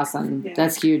men are awesome. Yeah.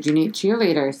 That's huge. You need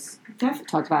cheerleaders. Definitely.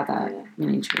 Talked about that. Yeah. You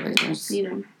need cheerleaders. You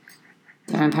know.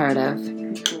 They're imperative.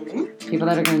 Mm-hmm. People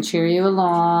that are going to cheer you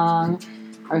along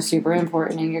are super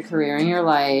important in your career and your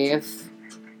life.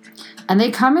 And they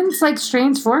come in like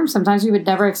strange forms. Sometimes you would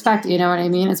never expect. You know what I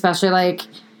mean? Especially like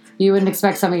you wouldn't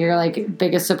expect some of your like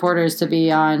biggest supporters to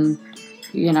be on,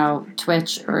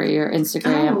 Twitch or your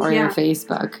Instagram or your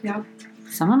Facebook. Yep.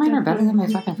 Some of mine are better than my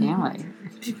fucking family.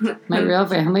 My real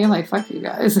family, I'm like, fuck you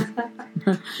guys.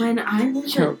 When I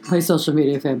was Yo, my social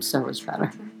media fam's so much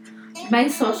better. my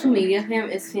social media fam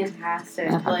is fantastic.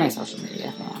 I love my Like, social media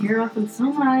I fam. care about them so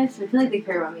much. I feel like they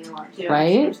care about me a lot too.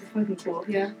 Right? Which is fucking cool.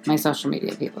 Yeah. My social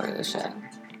media people are the shit.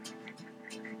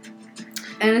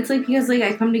 And it's like because like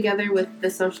I come together with the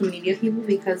social media people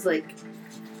because like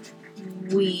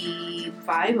we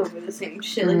vibe over the same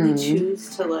shit. Like we Mhm.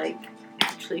 choose to like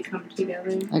actually come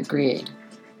together. Agreed.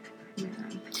 Yeah.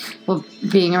 Well,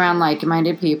 being around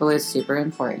like-minded people is super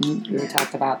important. We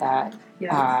talked about that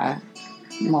Yeah.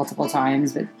 multiple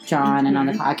times with John and on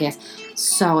the podcast.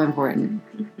 So important.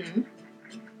 Mm-hmm.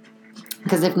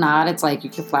 Because if not, it's like you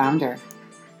could flounder.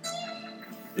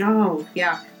 Oh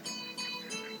yeah.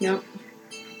 Yep.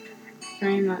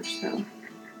 Very much so.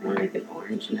 I want to make an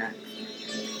orange neck.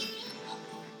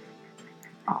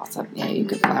 Awesome. Yeah, you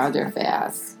could flounder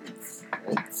fast.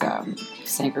 It's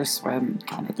sink or swim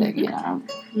kind of thing,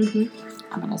 Mm-hmm.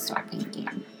 I'm going to start painting.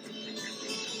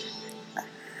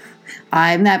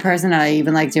 I'm that person that I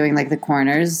even like doing like the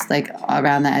corners, like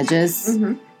around the edges.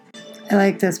 Mm-hmm. I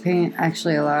like this paint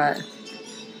actually a lot.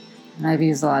 And I've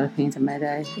used a lot of paint in my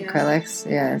day. Yeah. Acrylics.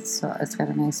 Yeah, it's got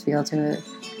a nice feel to it.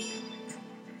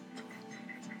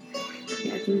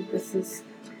 Yeah, I think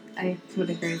I would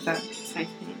agree with that. It's nice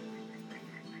paint.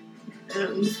 I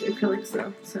don't use acrylics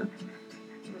though, so I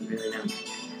don't really know.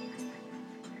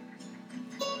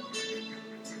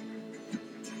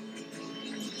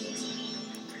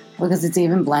 Because it's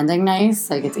even blending nice.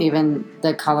 Like it's even,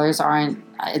 the colors aren't,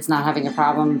 it's not having a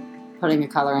problem putting a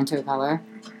color into a color.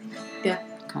 Yeah.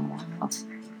 Kind of wild.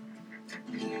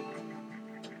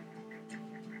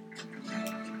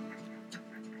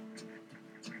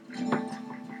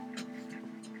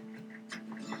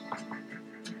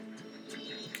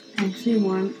 I actually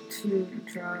want to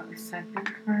draw a second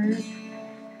card.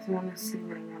 I want to see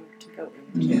what I want it to go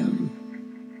into.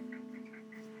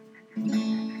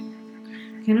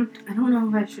 I don't know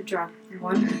if I should draw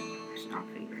one or just not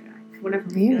figure it out.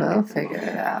 Whatever. You will figure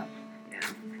it out. Yeah.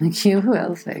 Like you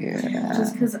will figure it out.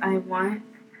 Just because I want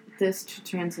this to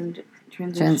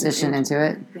transition into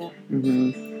it. Yeah.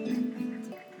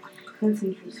 Mm-hmm. That's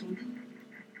interesting.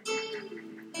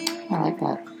 I like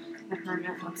that. The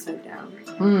hermit upside down.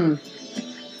 Mm.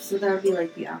 So that would be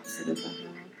like the opposite of the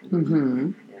hermit.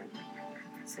 Mm-hmm. Yeah.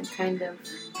 So kind of.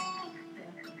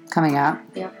 Coming out.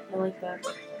 Yeah, I like that.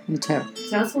 Me too.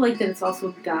 So I also like that it's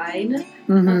also guide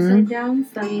Mm-hmm. upside down.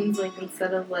 So that means like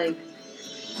instead of like.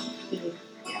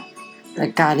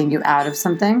 Like guiding you out of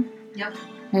something. Yep.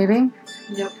 Maybe.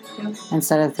 Yep.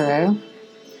 Instead of through.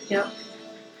 Yep.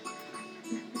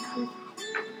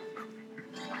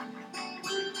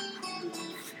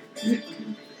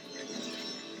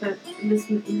 But this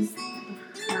is the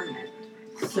hermit.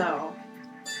 So.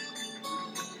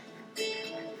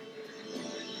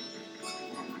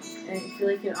 I feel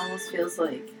like it almost feels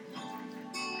like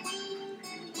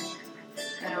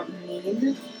I don't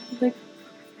need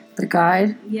The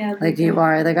guide. yeah. Like you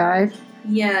are the guide.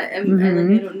 Yeah, I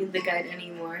don't need the guide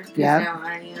anymore. Yeah. Now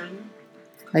I am.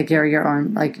 Like you're your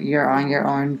own. Like you're on your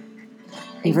own.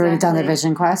 You've already done the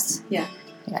vision quest. Yeah.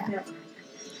 Yeah. Yep.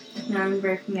 Now I'm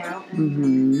breaking out and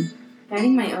Mm-hmm.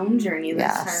 guiding my own journey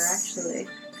this time. Actually,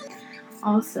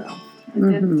 also a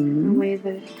good way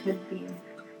that it could be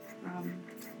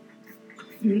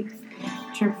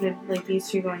interpreted like these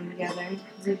two going together.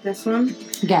 Is it this one?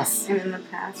 Yes. And in the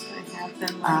past, I have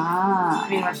been like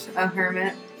pretty much a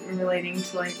hermit relating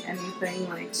to like anything,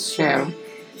 like True.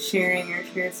 sharing or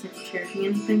cherishing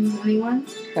anything with anyone.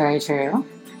 Very true.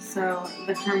 So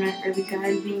the hermit or the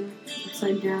guide being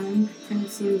upside down kind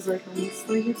of seems like almost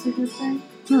like it's a good thing.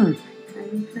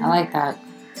 I like that.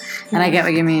 And I get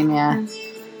what you mean, yeah.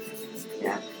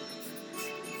 Yeah.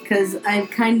 Because I've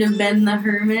kind of been the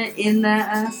hermit in that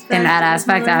aspect. In that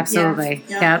aspect, absolutely.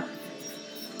 Yeah. Yep.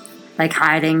 Like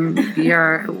hiding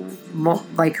your,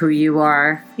 like who you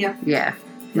are. Yep. Yeah.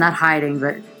 Not hiding,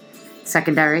 but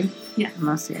secondary. Yeah.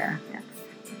 Almost, yeah.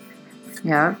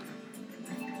 Yep.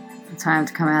 Time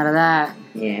to come out of that.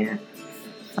 Yeah.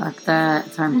 Fuck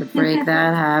that. Time to break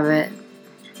that habit.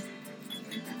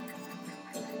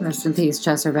 Rest in peace,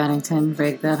 Chester Bennington.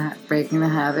 Breaking the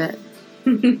habit.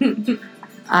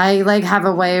 I like have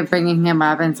a way of bringing him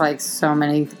up into like so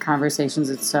many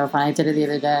conversations. It's so fun. I did it the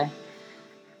other day.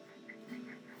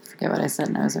 I forget what I said.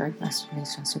 And I was like, rest in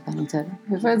peace, Chester Bennington.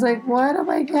 Everyone's like, what? Oh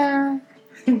my god.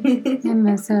 I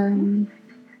miss him.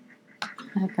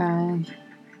 That guy.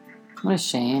 What a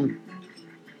shame.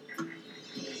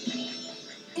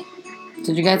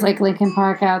 Did you guys like Lincoln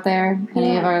Park out there?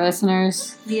 Any of our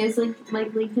listeners? Do you guys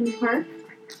like Lincoln Park?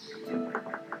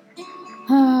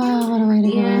 Oh, what a way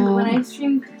to go. And when I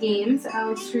stream games,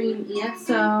 I'll stream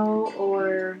EXO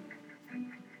or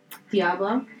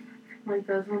Diablo. Like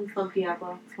those ones. Love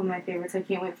Diablo. It's one of my favorites. I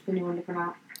can't wait for the new one to come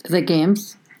out. Is it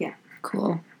games? Yeah.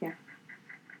 Cool. Yeah.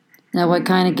 Now, what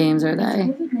kind of games are they?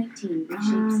 COVID-19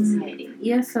 reshaped society.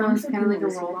 EXO is kind of like a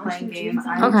role-playing game.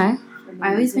 Okay.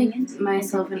 I always make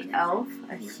myself an elf,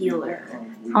 a healer.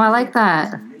 Oh, I like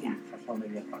that. I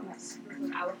would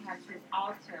have to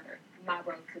alter my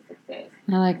road to success.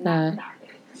 I like that.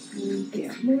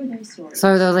 Explore their stories. So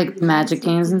are those like magic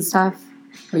games and stuff?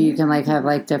 Where you can like have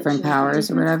like different powers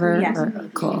or whatever? Yes.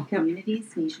 Cool. Communities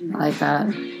I nationwide. like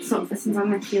that. So since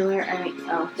I'm a healer, I make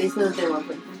elf. They said that they love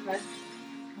Lincoln Park.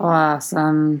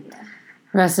 Awesome.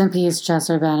 Rest in peace,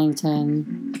 Chester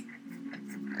Bennington.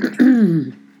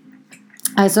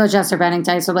 I saw Chester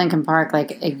Bennington. I saw Lincoln Park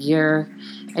like a year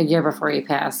before he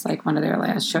passed. Like one of their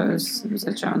last shows. It was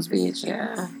at Jones Beach.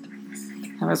 Yeah,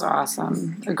 that was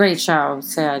awesome. A great show.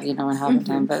 Sad, what happened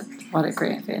to him, but what a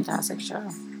great, fantastic show.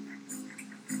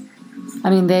 I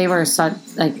mean, they were such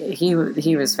like he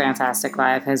was fantastic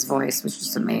live. His voice was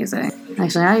just amazing.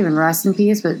 Actually, not even rest in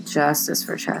peace, but justice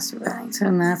for Chester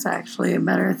Bennington. That's actually a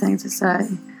better thing to say.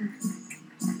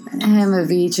 Him,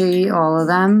 Avicii, all of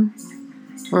them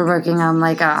were working on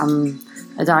like a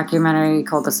documentary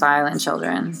called The Silent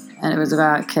Children, and it was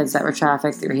about kids that were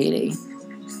trafficked through Haiti.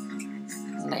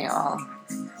 And they all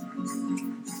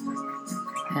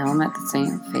met the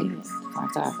same fate.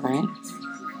 Fucked up, right?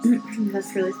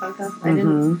 That's really fucked up. I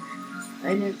Mm-hmm.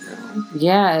 didn't know.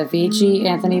 Yeah, Avicii,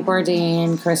 Anthony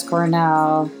Bourdain, Chris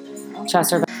Cornell,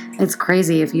 Chester. It's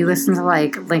crazy. If you listen to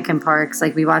like Linkin Park's,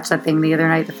 like we watched that thing the other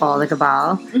night, The Fall of the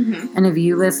Cabal, and if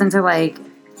you listen to like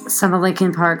some of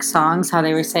Linkin Park's songs, how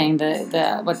they were saying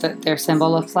their symbol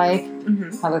looks like,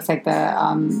 how it looks like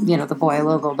the the boy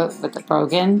logo, but with the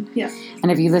broken. Yeah.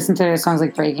 And if you listen to their songs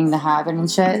like Breaking the Habit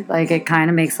and shit, like it kind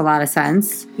of makes a lot of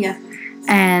sense. Yeah.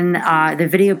 And the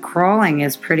video Crawling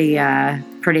is pretty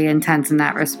intense in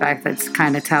that respect. That's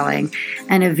kind of telling.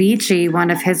 And Avicii,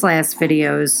 one of his last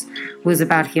videos was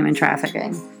about human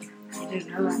trafficking. I didn't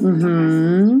know that.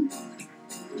 Mm-hmm.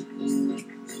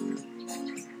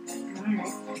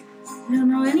 Alright. I don't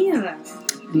know any of that.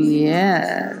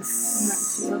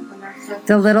 Yes. I'm not too up on that stuff.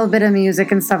 The little bit of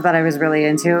music and stuff that I was really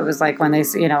into, it was like when they,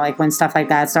 like when stuff like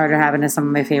that started happening to some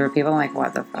of my favorite people, I'm like,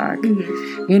 what the fuck?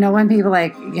 Mm-hmm. When people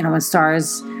like, when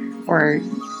stars, or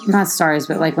not stars,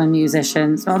 but like when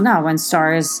musicians, when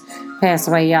stars pass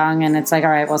away young, and it's like, all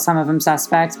right, well, some of them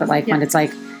suspects, but like when it's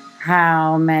like,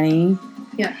 how many?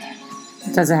 Yeah.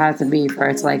 Does it have to be for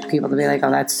it's like people to be like,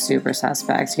 oh, that's super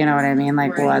suspect? You know what I mean?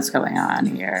 Like, Right. what's going on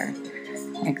here?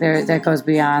 Like, that goes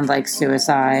beyond like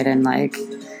suicide and like,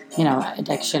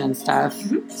 addiction and stuff.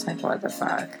 Mm-hmm. It's like, what the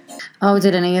fuck? Oh,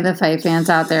 did any of the fight fans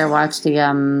out there watch the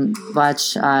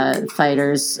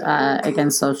Fighters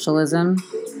Against Socialism?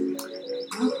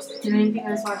 Did any of you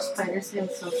guys watch Fighters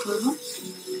Against Socialism?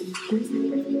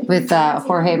 With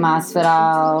Jorge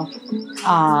Masvidal.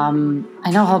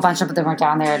 I know a whole bunch of them were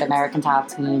down there at American Top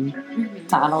Team.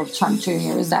 Donald Trump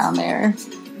Jr. was down there.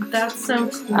 That's so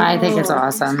cool. I think it's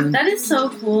awesome. That is so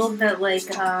cool that like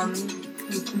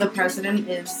the president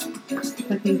is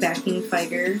fucking backing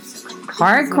fighters.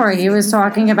 Hardcore. He was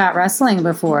talking about wrestling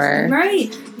before.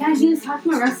 Right. Yeah, he was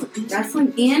talking about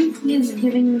wrestling, and he's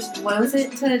giving, what was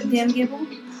it, to Dan Gable?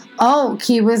 Oh,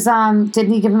 he was.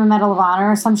 Didn't he give him a Medal of Honor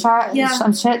or some shit? Yeah.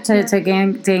 Some shit to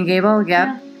Dan Gable.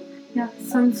 Yep. Yeah,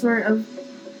 some sort of.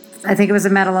 I think it was a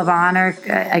Medal of Honor.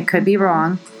 I could be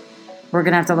wrong. We're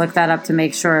gonna have to look that up to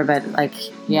make sure. But like,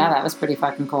 yeah, that was pretty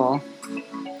fucking cool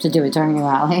to do it during a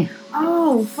rally.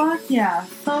 Oh, fuck yeah.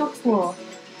 So cool.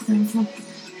 I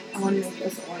want to make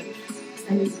this orange.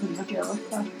 I need to put my yellow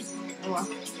stuff. Oh well.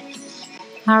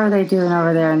 How are they doing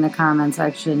over there in the comment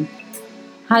section?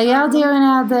 How y'all doing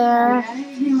out there?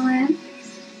 Himlin.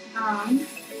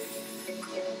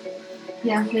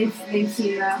 Yeah, they've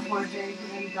seen that Jorge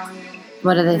and Donald.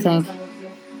 What do they think?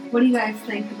 What do you guys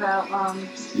think about I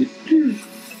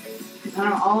don't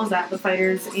know, all of that, the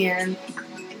fighters and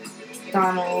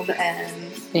Donald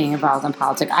and Being involved in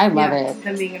politics. I love it.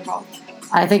 them being involved.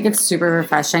 I think it's super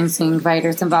refreshing seeing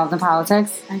fighters involved in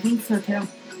politics. I think so too.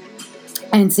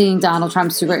 And seeing Donald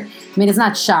Trump super. I mean, it's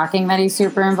not shocking that he's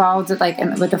super involved with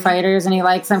the fighters and he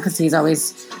likes them because he's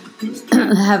always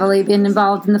heavily been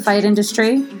involved in the fight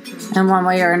industry in one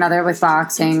way or another with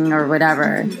boxing or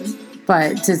whatever.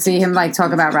 But to see him like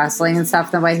talk about wrestling and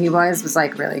stuff the way he was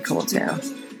like really cool too.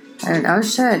 And oh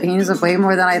shit, he knows way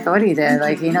more than I thought he did.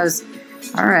 Like he knows.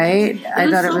 All right, I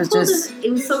thought it was just. It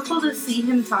was so cool to see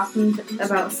him talking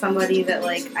about somebody that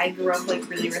like I grew up like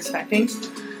really respecting,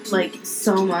 like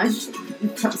so much.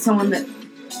 Someone that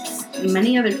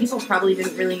many other people probably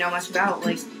didn't really know much about.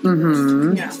 Like,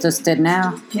 yeah. Just did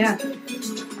now. Yeah.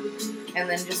 And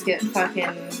then just get fucking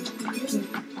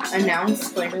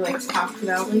announced, like talked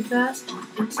about like that.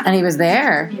 And he was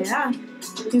there. Yeah.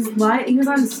 He was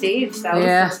on stage. That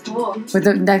was so cool. With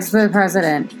next to the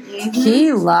president. Mm-hmm.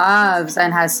 He loves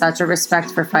and has such a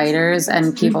respect for fighters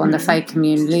and people in the fight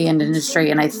community and industry.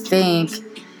 And I think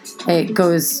it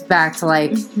goes back to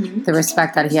like the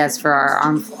respect that he has for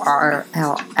our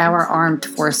armed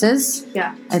forces.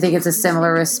 Yeah. I think it's a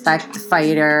similar respect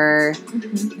fighter,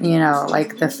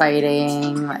 like the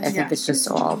fighting. I think it's just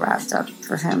all wrapped up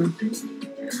for him.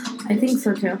 I think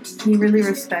so too. He really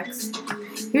respects.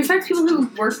 He respects people who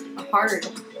work hard.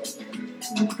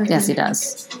 Yes, he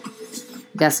does.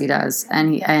 Yes, he does.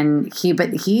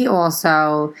 But he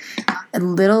also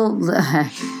little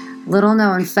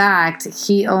known fact,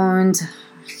 he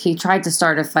tried to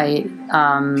start a fight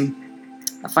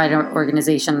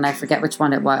organization, and I forget which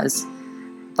one it was.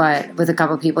 but with a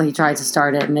couple people he tried to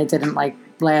start it and it didn't like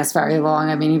last very long.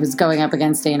 I mean, he was going up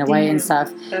against Dana White and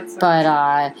stuff. But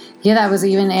yeah, that was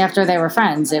even after they were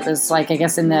friends. It was like, I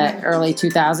guess in the early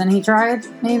 2000 he tried,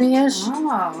 maybe-ish.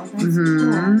 Oh, that's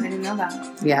cool. I didn't know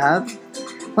that. Yeah.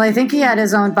 Well, I think he had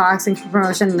his own boxing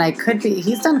promotion, and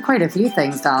he's done quite a few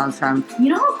things, Donald Trump. You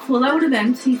know how cool that would have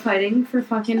been to be fighting for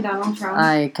fucking Donald Trump?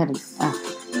 I could It's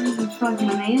fucking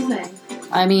amazing.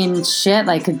 I mean, shit,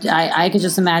 like, I could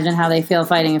just imagine how they feel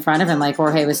fighting in front of him, like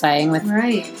Jorge was saying, with,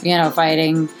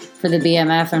 fighting for the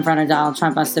BMF in front of Donald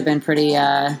Trump must have been pretty,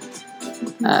 a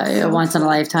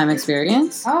once-in-a-lifetime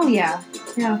experience. Oh, yeah.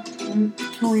 Yeah, I can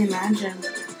totally imagine.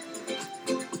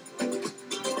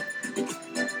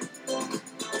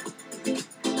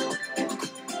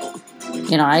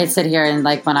 I'd sit here and,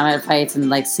 like, when I'm at fights and,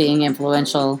 like, seeing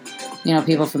influential,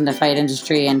 people from the fight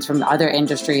industry and from other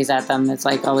industries at them, it's,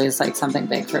 like, always, like, something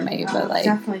big for me. But, like...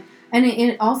 Definitely. And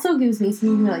it also gives me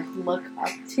something to, like, look up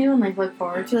to and, like, look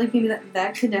forward to. Like, maybe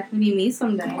that could definitely be me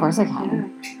someday. Of course I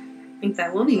can. Yeah. I think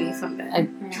that will be me someday.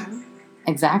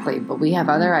 Exactly. But we have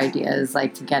other ideas,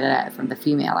 like, to get it at from the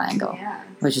female angle,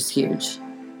 which is huge.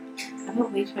 I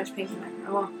put way too much paint in there.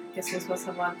 Oh, well, I guess we're supposed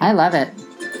to have a lot. I love it.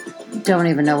 Don't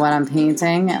even know what I'm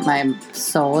painting. My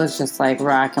soul is just, like,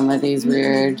 rocking with these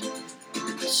weird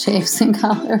shapes and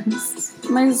colors.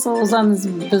 My soul's on this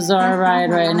bizarre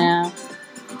ride right now.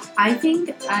 I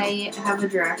think I have a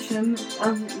direction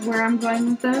of where I'm going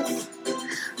with this.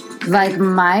 Like,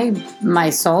 my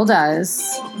soul does.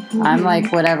 Mm-hmm. I'm like,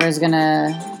 wherever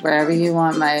you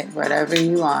want.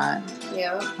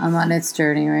 Yeah. I'm on its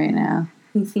journey right now.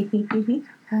 Okay,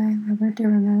 we're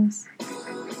doing this.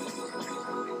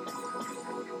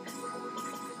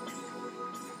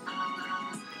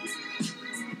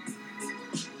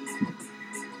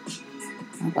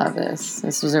 I love this.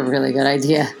 This was a really good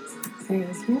idea.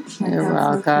 Thank you. You're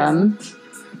welcome.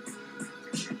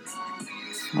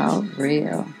 So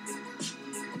real.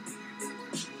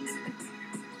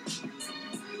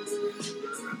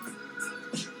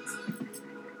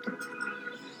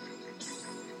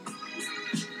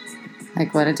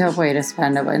 Like, what a dope way to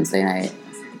spend a Wednesday night.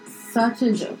 Such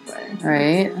a dope way.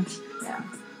 Right? Yeah.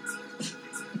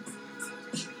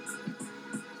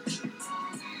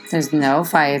 There's no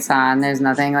fights on. There's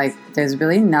nothing, like, there's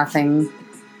really nothing.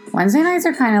 Wednesday nights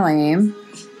are kind of lame.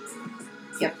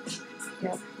 Yep.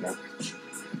 I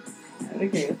would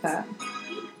agree with that.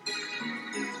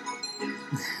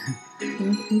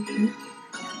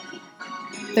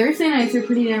 Thursday nights are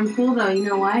pretty damn cool, though. You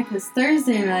know why? Because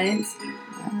Thursday nights...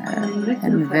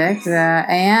 Invicta.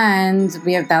 And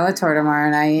we have Bellator tomorrow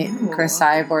night. Ooh. Chris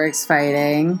Cyborg's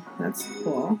fighting. That's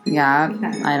cool. Yeah.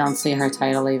 Okay. I don't see her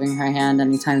title leaving her hand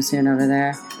anytime soon over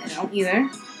there. I don't either.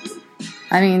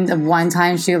 I mean, the one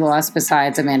time she lost,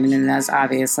 besides Amanda Nunes,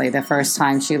 obviously, the first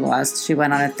time she lost, she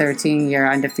went on a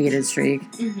 13-year undefeated streak.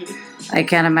 Mm-hmm. I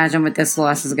can't imagine what this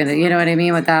loss is going to, you know what I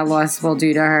mean, what that loss will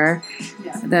do to her.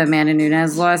 Yeah. The Amanda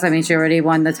Nunes loss. I mean, she already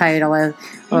won the title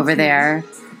over there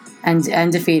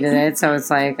and defeated it. So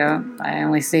it's like,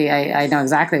 I know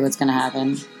exactly what's going to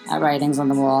happen at Writings on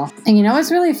the Wall. And you know what's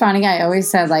really funny? I always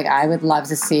said, like, I would love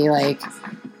to see, like,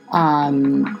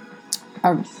 in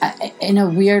a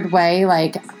weird way,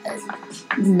 like,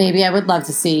 maybe I would love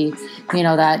to see,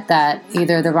 that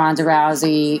either the Ronda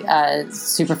Rousey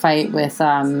super fight with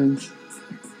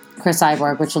Chris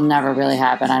Cyborg, which will never really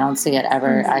happen. I don't see it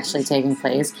ever actually taking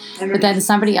place. But then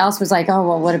somebody else was like, oh,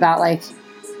 well, what about, like,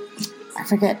 I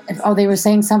forget. Somebody was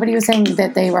saying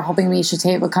that they were hoping Miesha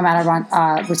Tate would come out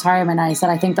of retirement. And I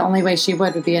said, I think the only way she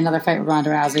would be another fight with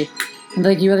Ronda Rousey. And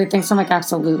like, you really think so? I'm like,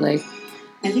 absolutely.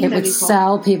 It would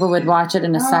sell. People would watch it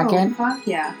in a second. Fuck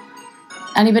yeah.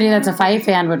 Anybody that's a fight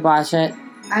fan would watch it.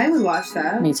 I would watch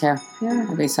that. Me too. Yeah.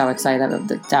 I'd be so excited. That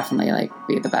would definitely, like,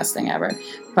 be the best thing ever.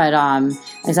 But I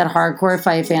said hardcore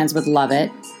fight fans would love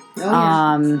it.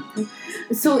 Oh, yeah.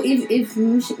 So if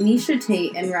Miesha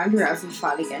Tate and Ronda Rousey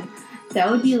fought again, that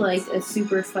would be like a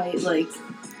super fight, like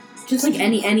just like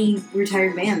any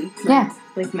retired man. Like,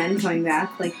 like men coming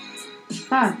back, like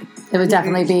fuck. It would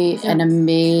definitely be an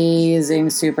amazing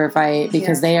super fight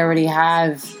because they already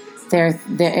have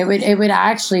it would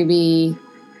actually be,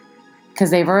 because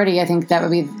they've already, I think that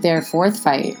would be their fourth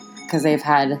fight, because they've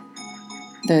had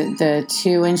the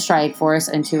 2 in Strikeforce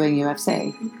and 2 in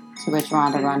UFC, to which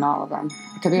Ronda run all of them.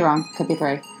 Could be wrong. Could be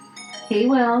 3. Hey,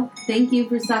 Will. Thank you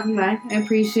for stopping by. I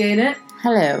appreciate it.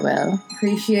 Hello, Will.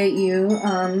 Appreciate you,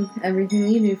 everything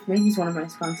that you do for me. He's one of my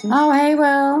sponsors. Oh, hey,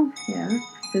 Will. Yeah.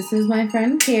 This is my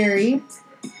friend Carrie.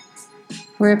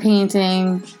 We're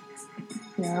painting.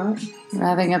 Yeah. We're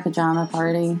having a pajama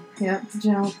party. Yep,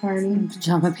 pajama party.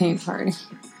 Pajama paint party.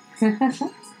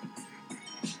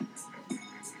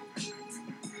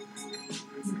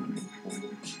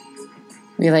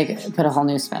 We like put a whole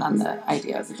new spin on the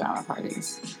idea of pajama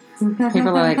parties. People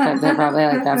are like, they're probably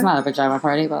like, that's not a pajama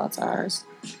party. Well, it's ours.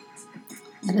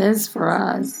 It is for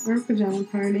us. We're a pajama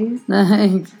party.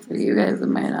 Like, for you guys, it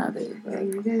might not be. Yeah,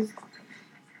 But.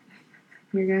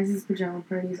 Your guys' pajama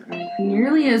parties aren't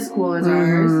nearly as cool as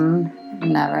ours.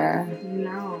 Never.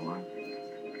 No.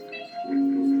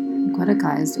 What do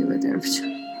guys do with their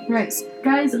pajamas? Right.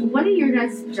 Guys, what are your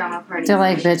guys' pajama parties? They're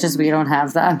like, bitches, we don't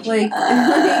have them. Like,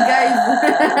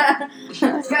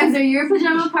 guys, are your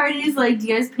pajama parties, like, do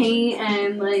you guys paint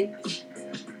and, like,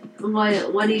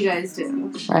 what do you guys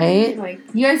do? Right? Like,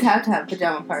 you guys have to have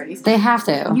pajama parties. They have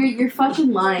to. You're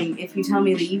fucking lying if you tell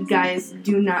me that you guys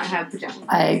do not have pajama parties.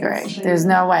 I agree. There's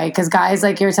no way. Because guys,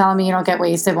 like, you're telling me you don't get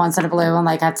wasted once in a blue and,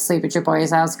 like, have to sleep at your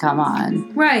boy's house? Come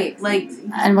on. Right, like...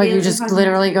 And what, you it's just fucking-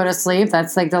 literally go to sleep?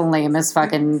 That's, like, the lamest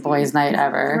fucking boys' night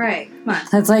ever. Right, come on.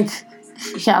 That's, like...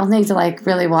 Yeah, I'll need to, like,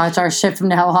 really watch our shit from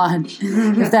now on.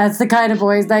 If that's the kind of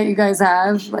boys' night you guys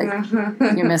have, like,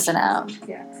 you're missing out.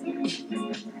 Yeah.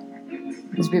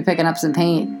 You should be picking up some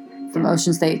paint from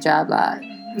Ocean State Job Lot.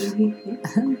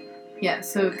 Yeah,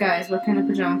 so guys, what kind of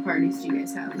pajama parties do you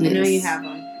guys have? I know Yes. you have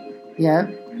them. Yep.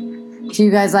 Do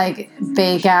you guys, like,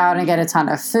 bake out and get a ton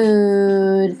of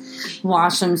food?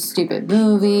 Watch some stupid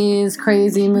movies,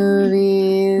 crazy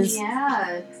movies?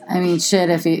 Yeah. I mean, shit,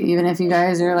 even if you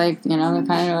guys are, like, you know, they're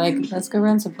kind of like, let's go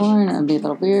rent some porn. It would be a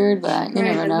little weird, but you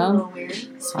Right, never that'd be a know. little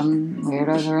weird. Some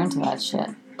weirdos are into that shit.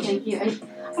 Thank you.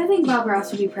 I think Bob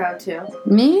Ross would be proud too.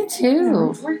 Me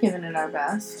too. We're giving it our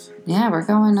best. Yeah, we're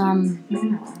going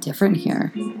Yeah. different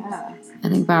here. Yeah. I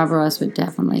think Bob Ross would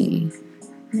definitely.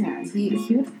 Yeah,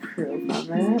 he would approve of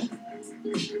it.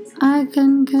 I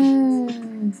concur.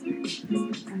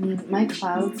 I mean, my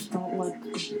clouds don't look...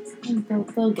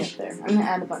 They'll get there. I'm gonna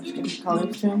add a bunch of different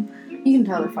colors to them. You can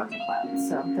tell they're fucking clouds,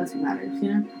 so that's what matters,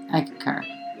 you know? I concur.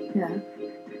 Yeah.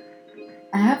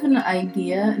 I have an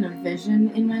idea and a vision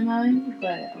in my mind,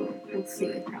 but we'll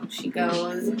see how she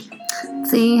goes.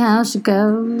 See how she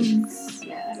goes.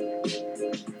 Yeah.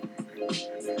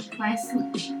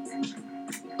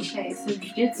 Okay, so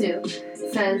Jiu-Jitsu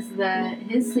says that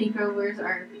his sleepovers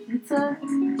are pizza,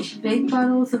 big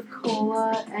bottles of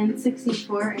cola,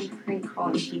 N64, and prank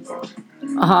calling people.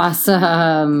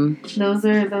 Awesome. Those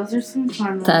are some fun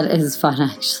ones. That is fun,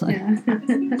 actually.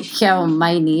 Yeah. Yo,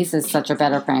 my niece is such a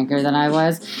better pranker than I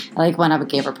was. I, like, went up and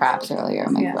gave her props earlier.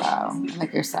 I'm like, Yeah. wow. I'm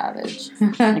like, you're savage.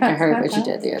 Like, I heard what you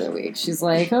did the other week. She's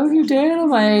like, oh, you did? I'm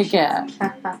like, yeah.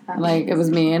 I'm like, it was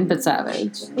mean, but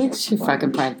savage. Like, she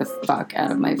fucking pranked the fuck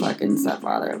out of my fucking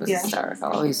stepfather. It was Yeah.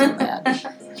 hysterical. He's so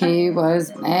mad. He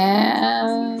was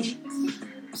mad.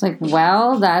 It's like,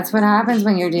 well, that's what happens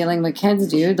when you're dealing with kids,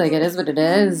 dude. Like, it is what it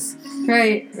is.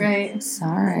 Right.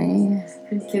 Sorry.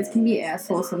 Kids can be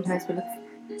assholes sometimes, but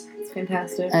it's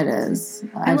fantastic. It is.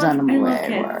 I've done them I love way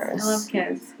kids. worse. I love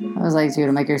kids. I was like, dude,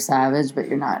 I'm like, you're savage, but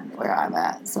you're not where I'm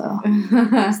at, so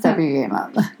step your game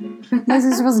up. My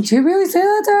sister was like, did you really say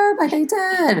that to her? Like, I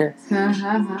did.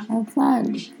 That's not,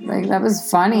 like, that was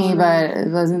funny, but it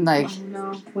wasn't like, Oh,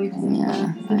 no. Wait,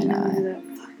 yeah, I know.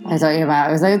 I thought you about,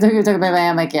 I was like, you took my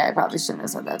I'm like, yeah, I probably shouldn't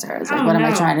have said that to her. I was like, Oh, what am I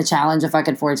no. trying to challenge a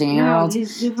fucking 14-year-old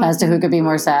as to who could be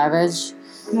more savage?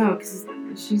 No, because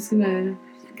she's gonna...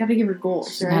 Gotta give her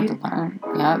goals, She's gonna right? have to learn.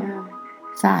 Yep. Yeah.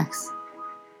 Facts.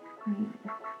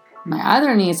 My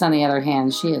other niece, on the other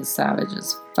hand, she is savage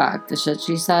as fuck. The shit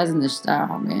she says and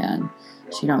oh man,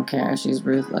 she don't care. She's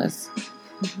ruthless.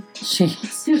 Dude,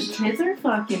 kids are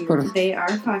fucking... They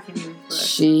are fucking ruthless.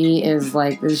 She is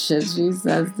like the shit she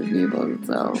says to people. It's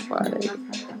so funny.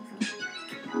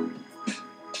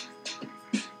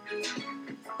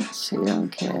 She don't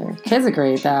care. Kids are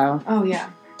great though. Oh, yeah.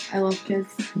 I love kids.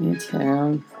 Me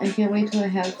too. I can't wait till I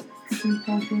have some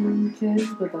fucking kids,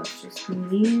 but that's just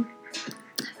me.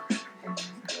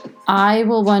 I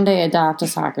will one day adopt a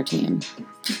soccer team.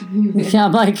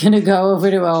 I'm like gonna go over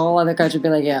to a whole other country and be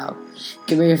like, yo,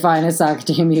 give me your finest soccer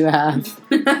team you have.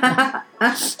 Give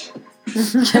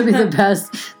me the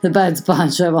best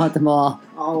bunch. I want them all.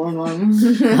 All of them.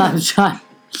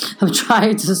 I'm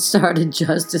trying to start a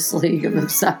Justice League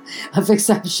of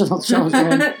exceptional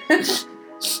children.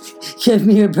 Give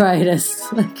me your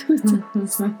brightest. Like, who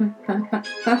does?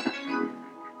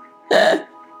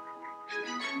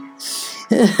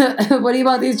 What do you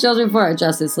want these children for?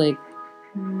 Justice League.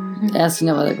 Ask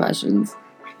no other questions.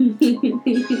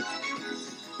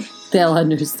 They'll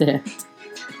understand.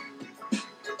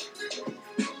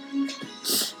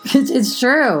 It's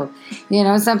true. You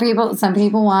know, some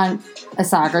people want a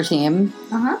soccer team.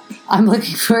 Uh-huh. I'm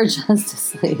looking for a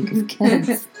Justice League of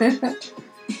kids.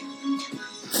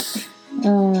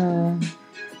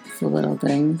 It's the little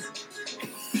things.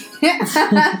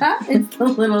 It's the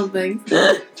little things.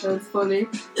 That's funny.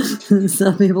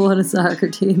 Some people on a soccer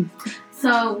team.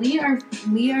 So we are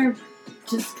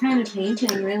just kind of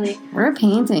painting, really. We're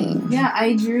painting. Yeah,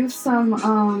 I drew some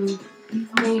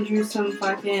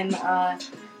fucking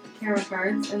tarot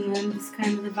cards, and then just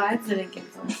kind of the vibes that it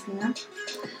gives us, you know?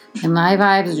 And my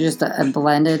vibes are just a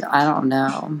blended, I don't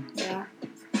know, Yeah.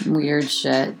 weird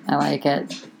shit. I like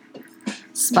it.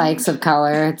 Spikes of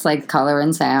color. It's like color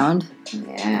and sound.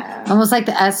 Yeah. Almost like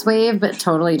the S wave, but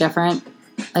totally different.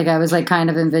 Like I was like kind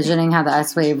of envisioning how the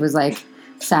S wave was like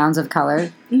sounds of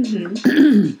color.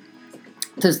 Mm-hmm.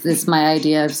 This is my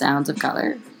idea of sounds of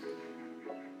color.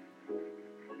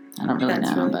 I don't really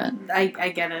know, but I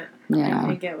get it. yeah.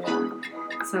 I get what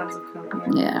sounds of color.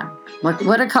 Yeah.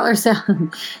 What do colors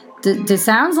sound? Do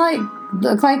sounds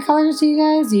look like colors to you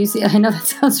guys? Do you see? I know that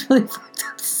sounds really fucked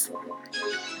up.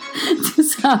 Do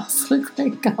sounds look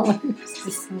like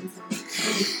colors?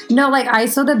 No, like I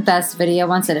saw the best video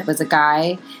once, and it was a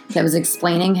guy that was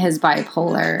explaining his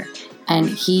bipolar, and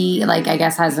he like I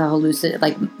guess has a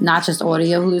not just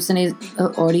audio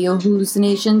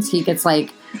hallucinations. He gets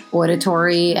like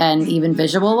auditory and even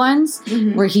visual ones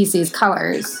where he sees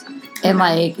colors. And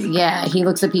like, yeah, he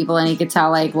looks at people and he could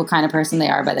tell like what kind of person they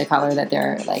are by the color that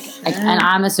they're like. And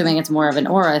I'm assuming it's more of an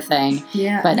aura thing.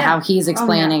 Yeah. But how he's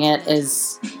explaining it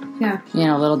is, yeah, you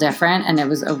know, a little different. And it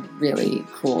was a really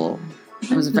cool.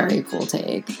 It was a very cool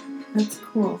take. That's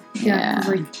cool. Yeah. 'Cause,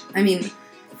 like, I mean,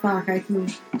 fuck, I can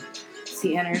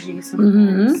see energy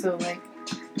sometimes. So like,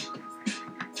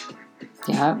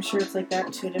 yeah, I'm sure it's like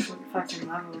that to a different fucking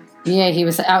level. Yeah, he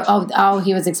was.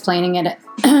 He was explaining it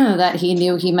that he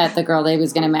knew he met the girl that he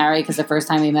was going to marry because the first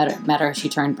time he met her, she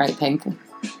turned bright pink.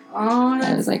 Oh,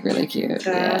 It was like really cute.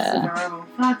 That's adorable.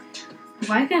 Fuck.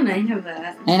 Why can't I have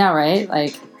that? I know, right?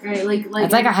 Like, right, like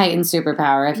it's like a heightened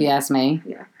superpower, if you ask me.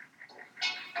 Yeah.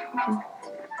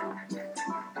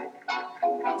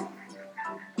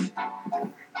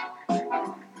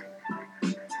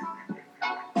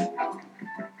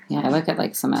 Yeah, I look at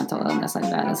like some mental illness like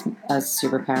that as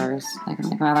superpowers. Like I'm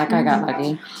like, wow, that guy got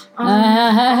lucky.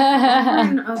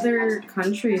 In other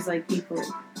countries, like people,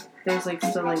 there's like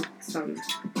still like some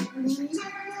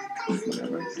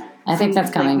whatever. I think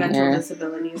that's coming like, here. mental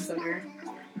disabilities that are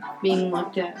being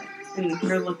looked at and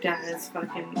are looked at as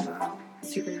fucking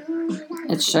super.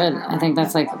 It should. I think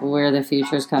that's like where the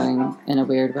future's coming in a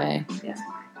weird way. Yeah.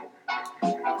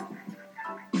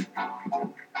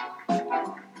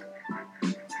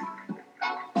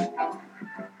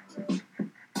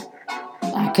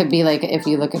 It could be like if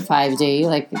you look at 5D,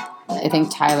 like I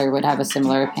think Tyler would have a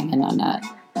similar opinion on that,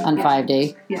 on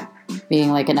 5D. Yeah.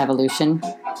 Being like an evolution,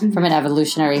 from an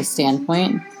evolutionary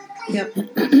standpoint. Yep.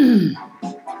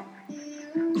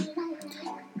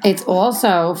 It's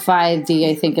also 5D,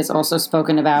 I think, is also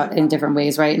spoken about in different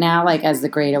ways right now, like as the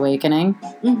Great Awakening.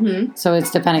 Mm-hmm. So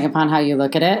it's depending upon how you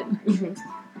look at it. Mm-hmm.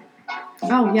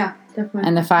 Oh, yeah, definitely.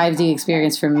 And the 5D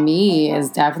experience for me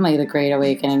is definitely the Great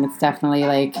Awakening. It's definitely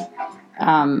like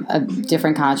a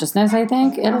different consciousness, I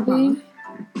think it'll be.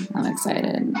 I'm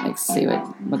excited. Like, see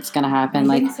what's going to happen. I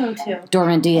like, think so, too.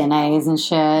 dormant DNAs and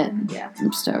shit. Yeah.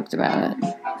 I'm stoked about it.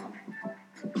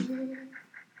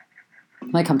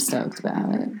 Like, I'm stoked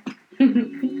about it. Okay,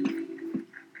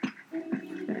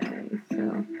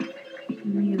 so let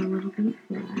me get a little bit of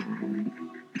black.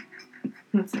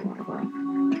 That's a lot of black.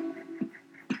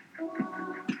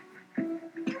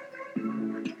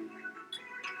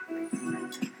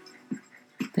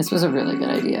 This was a really good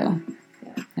idea.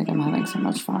 Yeah. Like, I'm having so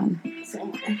much fun. So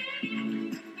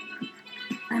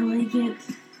I like it.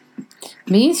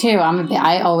 Me too.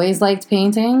 I always liked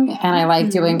painting, and I like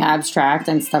doing abstract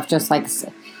and stuff. Just like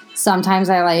sometimes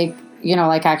I like, you know,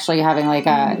 like actually having like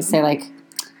a say like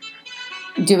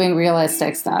doing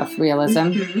realistic stuff.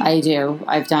 Realism. I do.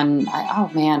 I've done.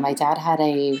 Oh man, my dad had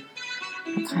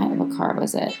what car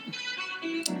was it?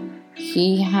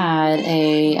 He had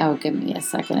give me a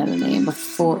second of the name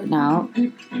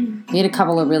he had a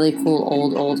couple of really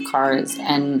cool old cars,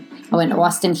 and an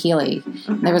Austin Healey.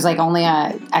 There was like only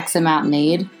a X amount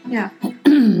made. Yeah.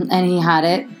 And he had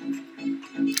it.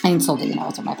 I sold it,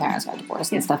 until my parents got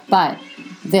divorced and stuff. But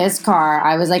this car,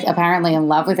 I was like apparently in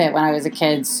love with it when I was a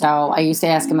kid. So I used to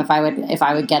ask him if I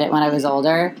would get it when I was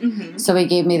older. Mm-hmm. So he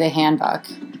gave me the handbook.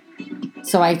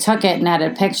 So I took it and had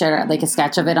a picture, like a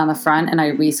sketch of it on the front, and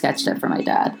I resketched it for my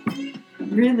dad.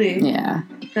 Really? Yeah.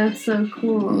 That's so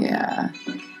cool. Yeah.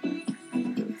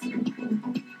 That's so cool.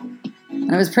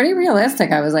 And it was pretty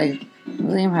realistic. I was like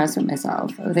really impressed with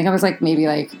myself. I think I was like maybe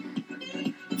like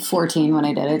 14 when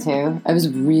I did it too. I was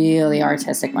really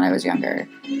artistic when I was younger.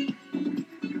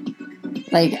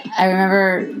 like I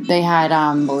remember they had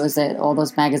what was it? All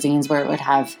those magazines where it would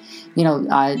have,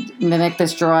 mimic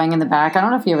this drawing in the back. I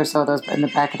don't know if you ever saw those in the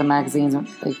back of the magazines,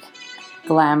 like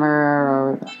Glamour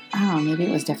or I don't know, maybe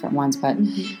it was different ones, but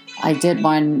I did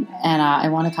one and I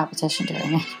won a competition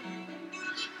doing it.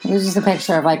 It was just a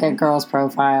picture of like a girl's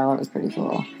profile. It was pretty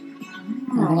cool.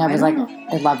 I think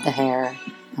I loved the hair.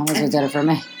 That was what did it for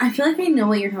me. I feel like I know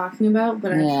what you're talking about,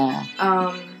 but yeah.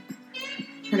 I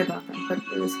heard about them, but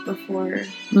it was before.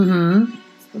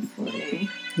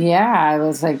 Yeah, I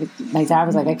was like, my dad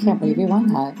was like, I can't believe you won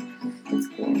that. That's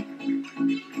cool.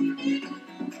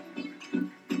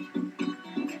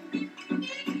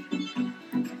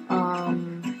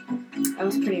 I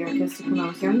was pretty artistic when I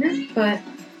was younger,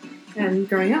 and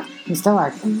growing up. You still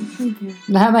are. Thank you.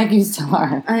 Not like you still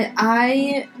are.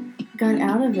 I got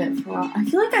out of it for a while. I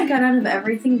feel like I got out of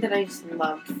everything that I just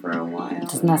loved for a while.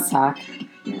 Doesn't that suck?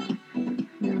 Yeah.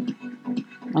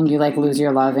 When you like lose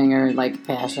your loving or like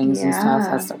passions and stuff,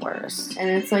 that's the worst. And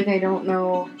it's like I don't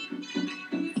know.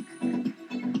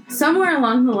 Somewhere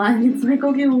along the line, it's like,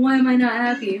 okay, well, why am I not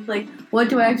happy? Like, what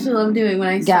do I actually love doing when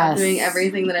I stop doing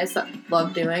everything that I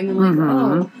love doing? I'm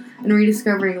like, and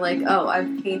rediscovering, like,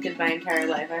 I've painted my entire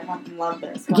life. I fucking love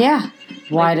this.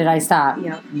 Why did I stop?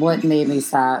 Yep. What made me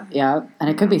stop? Yep. And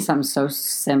it could be something so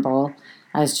simple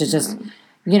as to just,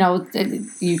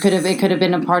 it could have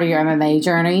been a part of your MMA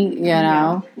journey, you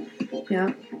know?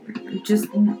 Yeah. Just,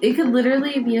 it could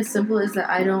literally be as simple as that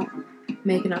I don't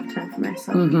make enough time for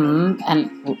myself.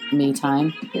 And me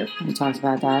time. Yep. We talked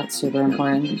about that. Super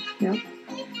important. Yep.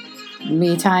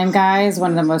 Me time, guys, one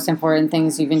of the most important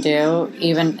things you can do,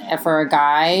 even for a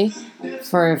guy,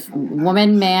 for a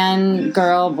woman, man,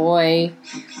 girl, boy,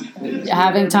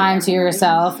 having time to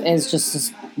yourself is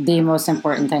just the most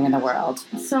important thing in the world.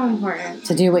 So important.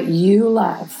 To do what you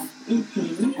love.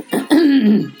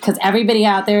 Because everybody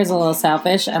out there is a little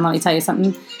selfish, and let me tell you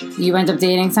something, you end up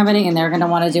dating somebody and they're going to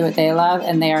want to do what they love,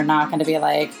 and they are not going to be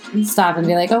like, stop and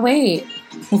be like, oh, wait.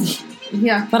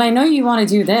 Yeah. But I know you want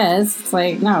to do this. It's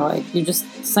like, no, like, you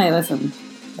just say, listen,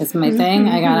 it's my thing.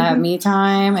 I got to have me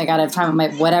time. I got to have time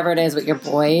with whatever it is with your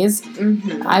boys.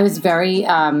 I was very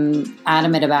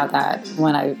adamant about that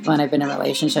when I've been in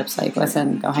relationships. Like,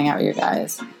 listen, go hang out with your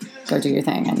guys. Go do your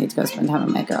thing. I need to go spend time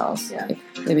with my girls. Yeah. Like,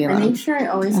 leave me alone. I make sure I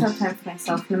always have time for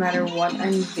myself no matter what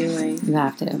I'm doing. You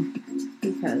have to.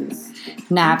 Because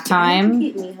nap time.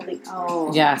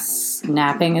 Yes,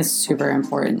 napping is super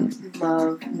important.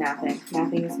 Love napping.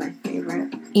 Napping is my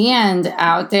favorite. And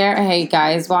out there, hey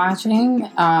guys watching,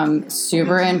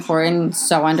 super important,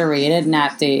 so underrated,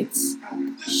 nap dates.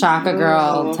 Shock a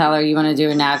girl, tell her you want to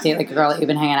do a nap date, like a girl that you've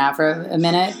been hanging out for a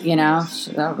minute,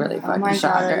 that'll really fucking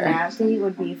shock her. A nap date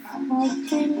would be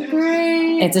fucking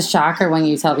great. It's a shocker when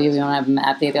you tell people you want to have a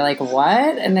nap date. They're like,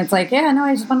 what? And it's like, yeah, no,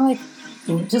 I just want to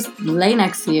just lay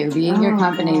next to you, be in your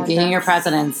company, be in your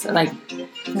presence. Like,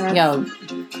 yo,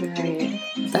 great.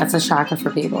 That's a shocker for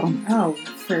people. Oh,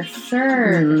 for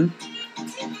sure.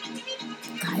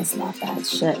 Guys love that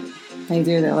shit. They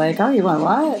do. They're like, oh, you want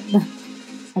what?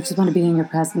 I just want to be in your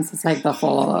presence. It's like the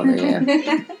fall all over you.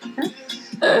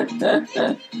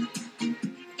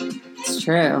 It's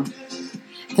true.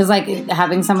 Because, like,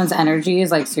 having someone's energy is,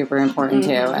 like, super important,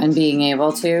 too. And being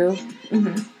able to.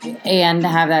 And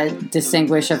have that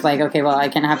distinguish of, like, okay, well, I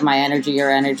can have my energy,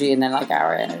 your energy, and then, like,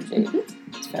 our energy.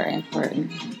 It's very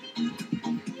important.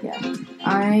 Yeah.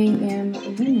 I am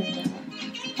learning that.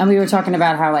 And we were talking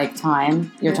about how, like,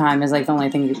 time, your time is, like, the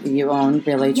only thing you own,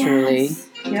 really, truly.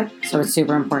 Yep. So it's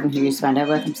super important who you spend it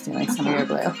with. I'm stealing some of your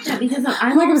blue. Yeah, because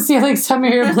I'm stealing some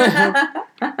of your blue.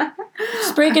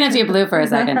 Just breaking into your blue for a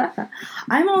second.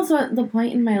 I'm also at the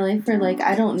point in my life where, like,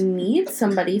 I don't need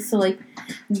somebody. So, like,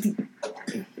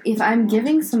 if I'm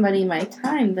giving somebody my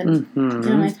time, then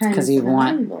my time is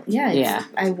valuable. Yeah.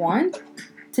 I want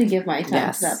to give my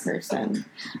time to that person.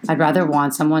 I'd rather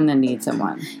want someone than need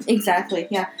someone. Exactly,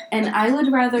 yeah. And I would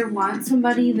rather want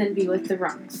somebody than be with the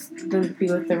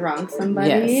wrong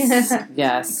somebody.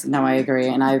 Yes. No, I agree.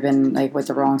 And I've been, like, with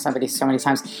the wrong somebody so many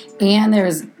times. And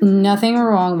there's nothing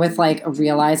wrong with, like,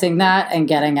 realizing that and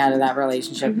getting out of that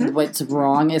relationship. What's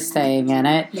wrong is staying in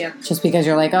it. Yep. Just because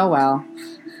you're like, oh, well.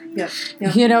 Yep.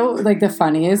 Like, the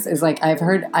funniest is, like, I've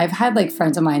had, like,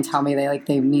 friends of mine tell me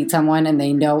they meet someone and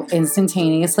they know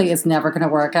instantaneously it's never going to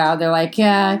work out. They're like,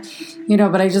 yeah,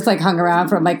 but I just, like, hung around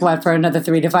for, like, for another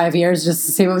 3 to 5 years just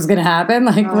to see what was going to happen.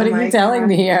 Like, what are you telling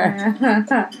me here?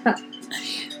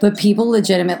 But people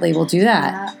legitimately will do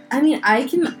that. I mean, I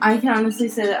can honestly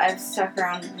say that I've stuck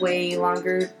around way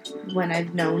longer when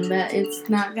I've known that it's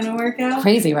not gonna work out.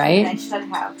 Crazy, right? I should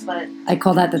have, but I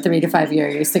call that the 3 to 5 year.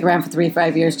 You stick around for 3 to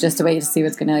 5 years just to wait to see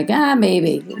what's gonna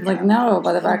maybe. Like, no,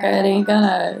 motherfucker, it ain't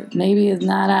gonna. Maybe it's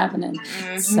not happening.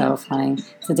 So funny.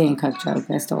 It's a Dane Cook joke.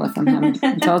 I stole it from him.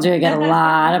 I told you I get a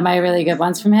lot of my really good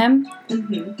ones from him.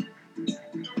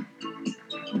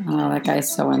 Oh, that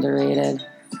guy's so underrated.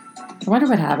 I wonder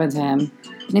what happened to him.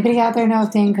 Anybody out there know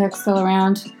if Dane Cook's still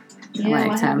around? Yeah, I liked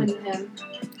what him. happened to him?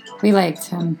 We liked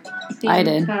him. I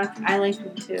did. I liked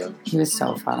him too. He was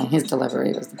so funny. His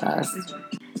delivery was the best.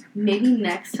 Maybe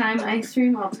next time I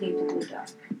stream, I'll paint a blue duck.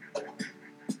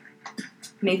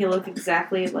 Make it look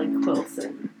exactly like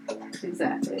Wilson.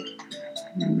 Exactly.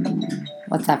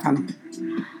 What's that from?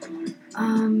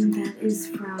 That is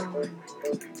from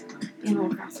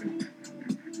Animal Crossing.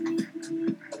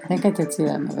 I think I did see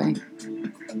that movie.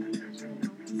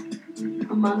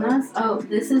 Among Us? Oh,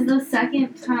 this is the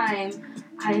second time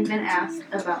I've been asked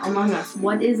about Among Us.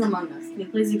 What is Among Us? Can you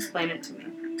please explain it to me?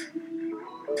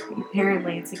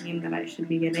 Apparently, it's a game that I should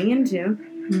be getting into.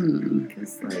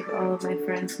 Because, like, all of my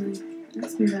friends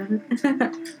ask me about it.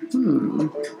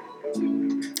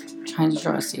 Trying to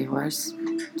draw a seahorse.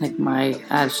 Like my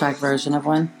abstract version of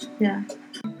one. Yeah.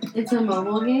 It's a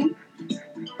mobile game?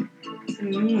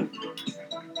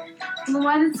 Well,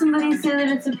 why did somebody say that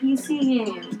it's a PC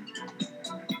game?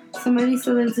 Somebody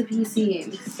said that it's a PC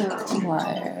game, so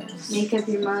Liars. make up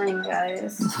your mind,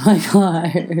 guys. Like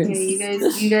liars. Yeah,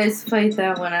 you guys fight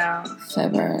that one out.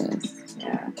 Shivers.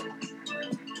 Yeah.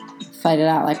 Fight it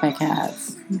out like my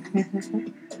cats.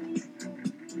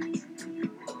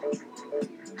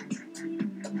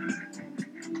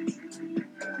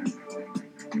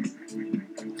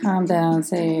 Calm down,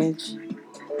 Sage.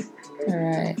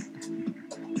 Alright.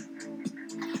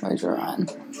 We're drawing.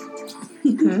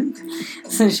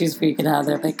 So she's freaking out.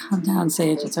 They're like, calm down,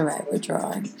 Sage. It's alright. We're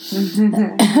drawing.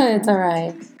 It's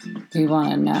alright. We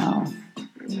want to know.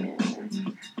 Yeah.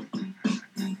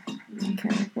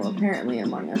 Okay. Well, apparently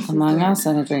Among Us. Among Us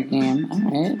and a drinking game.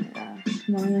 Alright. Yeah.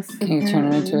 Among Us. Can you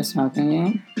turn it into a smoking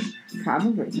game?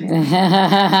 Probably.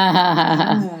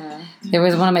 Yeah. It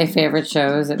was one of my favorite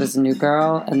shows. It was New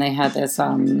Girl, and they had this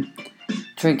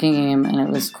drinking game, and it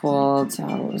was called.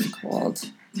 What was it called?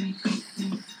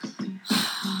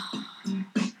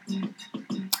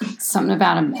 Something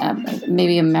about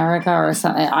maybe America or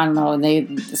something. I don't know. And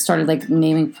they started like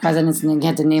naming presidents, and then you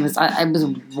had to name it. It was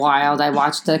wild. I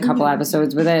watched a couple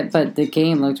episodes with it, but the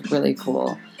game looked really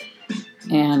cool,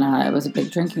 and it was a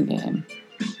big drinking game.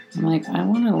 I'm like, I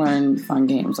want to learn fun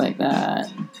games like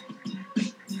that.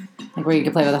 Like where you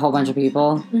can play with a whole bunch of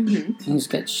people and you just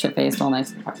get shit-faced all night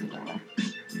to the party.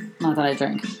 Not that I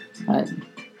drink, but...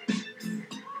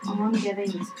 All I'm getting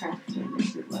is Crash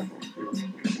Bandicoot level.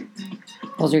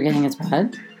 All you're getting is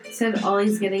bread? Said all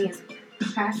he's getting is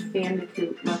Crash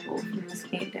Bandicoot level from this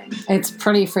painting. It's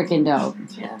pretty freaking dope.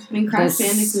 Yeah. I mean, Crash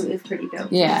Bandicoot is pretty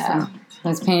dope. Yeah. So.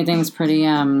 This painting's pretty,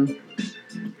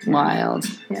 wild.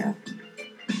 Yeah.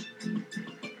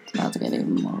 It's about to get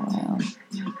even more wild.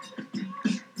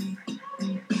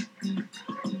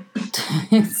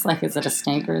 It's like, is it a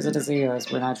snake or is it a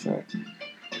seahorse? We're not sure.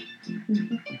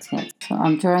 So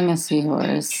I'm drawing a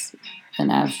seahorse, an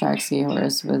abstract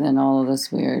seahorse within all of this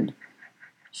weird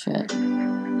shit.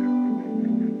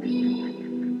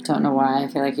 Don't know why. I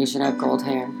feel like he should have gold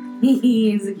hair.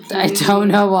 I don't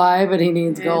know why, but he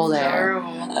needs gold hair.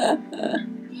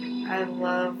 I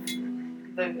love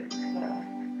the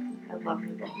gold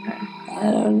hair. I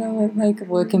don't know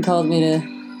what compelled me to.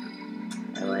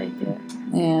 I like it.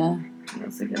 Yeah.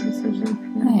 That's a good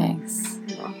decision. Thanks.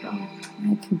 You're welcome.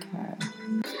 I concur.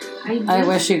 I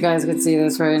wish you guys could see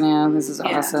this right now. This is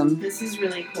awesome. This is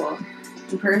really cool.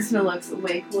 In person, it looks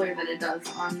way cooler than it does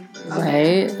on.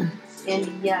 Right.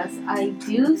 And yes, I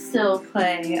do still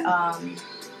play. Magic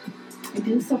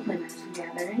the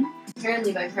Gathering.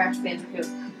 Apparently, by Crash Bandicoot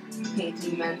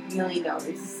painting meant $1 million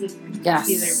to see their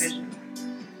vision.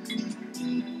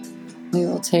 We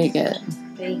will take it.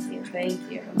 Thank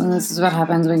you. And this is what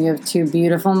happens when you have two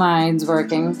beautiful minds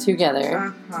working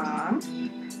together.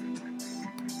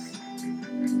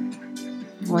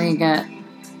 We get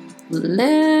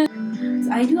lit.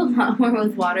 I do a lot more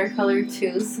with watercolor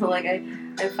too, so like I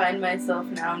find myself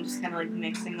now I'm just kind of like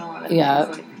mixing a lot of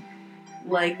things,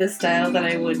 like the style that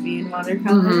I would be in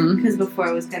watercolor, because before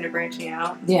I was kind of branching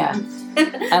out. Yeah.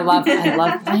 I love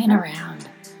playing around.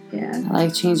 Yeah. I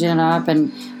like changing it up,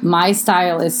 and my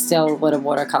style is still what a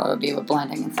watercolor would be with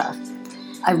blending and stuff.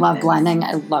 I love blending.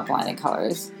 I love blending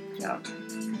colors. Yeah.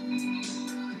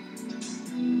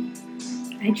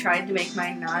 I tried to make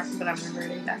mine not, but I'm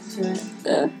reverting back to it.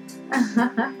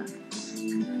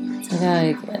 It's like, oh,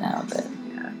 you can help it.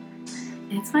 Yeah.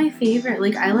 It's my favorite.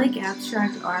 Like, I like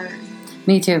abstract art.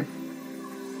 Me too.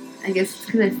 I guess it's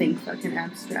because I think fucking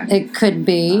abstract. It could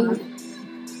be.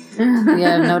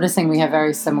 Yeah, I'm noticing we have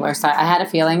very similar style. I had a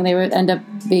feeling they would end up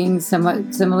being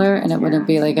somewhat similar, and it wouldn't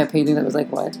be like a painting that was like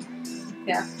what?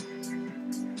 Yeah.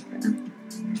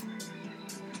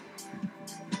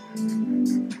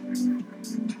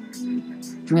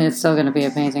 I mean, it's still going to be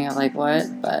a painting of like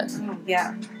what, but Oh,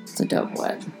 yeah. it's a dope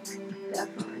what.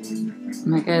 Definitely.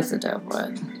 I'm like, it's a dope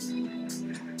what.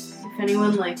 If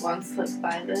anyone like wants to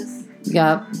buy this,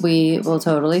 Yup, we will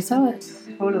totally sell it.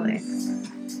 totally.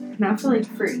 Not for like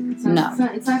free. It's No.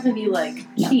 not, it's not gonna be like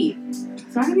No. cheap.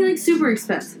 It's not gonna be like super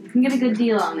expensive. You can get a good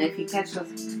deal on it if you catch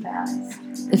us fast.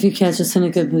 If you catch us in a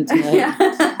good mood tonight, Yeah.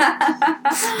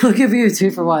 we'll give you a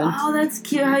 2 for 1. Oh, that's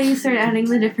cute how you start adding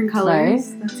the different colors.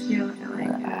 Right? That's cute. I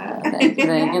like that. Thank you,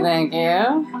 thank you, thank you.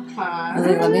 I was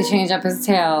like, let me change up his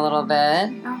tail a little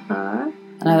bit. Uh-huh.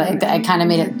 And I kind of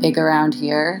made it big around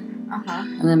here, Uh-huh.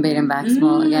 and then made him back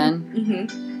small again.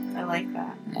 Mm-hmm. I like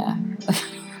that. Yeah.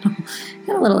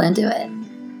 Got a little into it.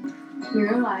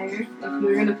 You're a liar. If you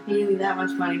were gonna pay me that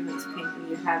much money for this painting,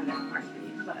 you'd have it in front of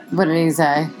me. But What did he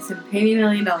say? he said, pay me $1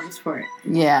 million for it.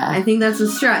 Yeah. I think that's a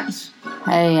stretch.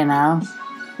 Hey, you know.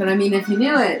 But I mean, if you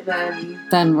knew it,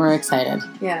 then We're excited.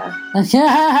 yeah.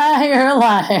 Yeah, you're a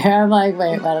liar. I'm like,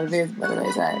 wait, what did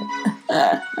they say?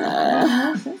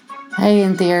 Hey,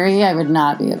 in theory, I would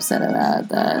not be upset about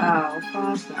that. Oh,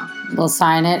 fuck no. We'll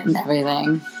sign it and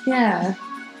everything. Yeah.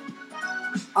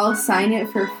 I'll sign it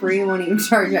for free. Won't even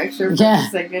charge extra for Yeah. the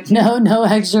signature. No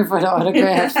extra for the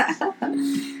autograph.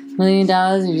 $1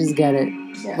 million, you just get it.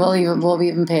 Yeah. We'll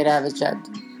even pay to have it checked.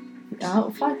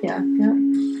 Oh, fuck yeah. Yep.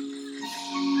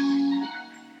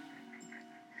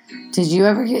 Did you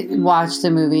ever watch the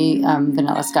movie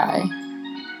Vanilla Sky?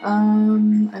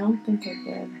 I don't think I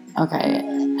did. Okay.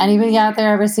 Anybody out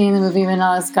there ever seen the movie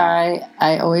Vanilla Sky?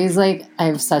 I always I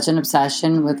have such an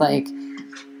obsession with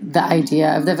the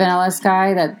idea of the Vanilla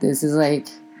Sky that this is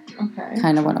Okay.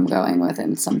 kind of what I'm going with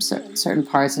in some certain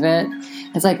parts of it.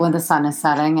 It's like when the sun is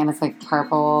setting and it's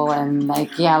purple and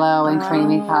yellow and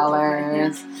creamy Oh,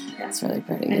 colors. okay, yeah. It's really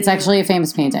pretty. It's actually a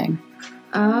famous painting.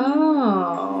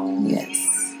 Oh.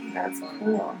 Yes. That's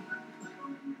cool.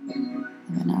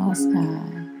 Vanilla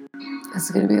Sky. This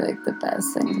is gonna be the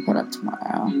best thing to put up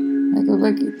tomorrow.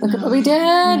 Look at what we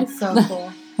did! That's so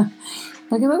cool.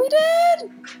 Look at what we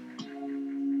did!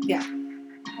 Yeah.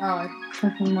 Oh, I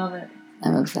fucking love it.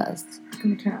 I'm obsessed. It's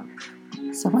gonna turn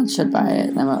out. Someone should buy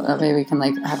it. Then that way we can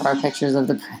have our pictures of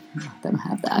the print and let them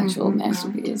have the actual Mhm.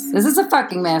 masterpiece. This is a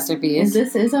fucking masterpiece.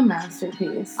 This is a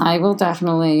masterpiece. I will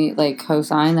definitely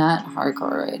co-sign that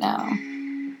hardcore right now.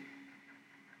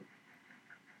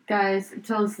 Guys,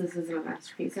 tell us this isn't a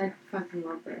masterpiece. I fucking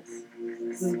love this.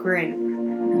 This is great. It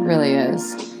really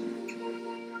is.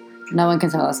 No one can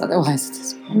tell us otherwise at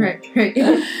this point. Right.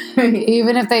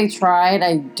 Even if they tried,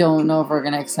 I don't know if we're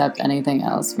gonna accept anything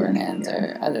else for an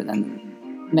answer other than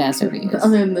masterpiece.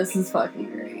 Other than this is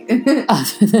fucking great.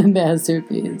 Other than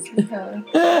masterpiece. It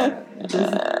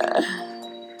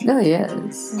really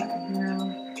is.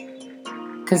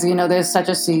 Because, there's such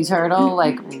a sea turtle,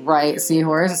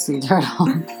 seahorse, sea turtle.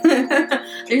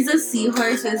 There's a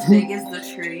seahorse as big as the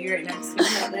tree right next to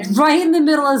each other. Right in the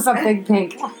middle of something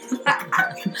pink.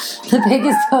 The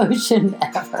biggest ocean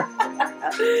ever.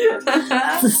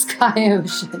 It's the sky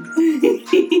ocean.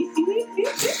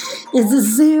 It's a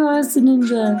seahorse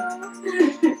ninja.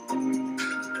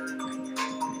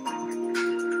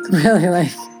 Really,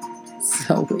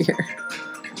 so weird.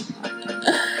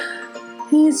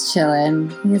 He's chilling.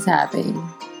 He's happy.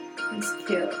 He's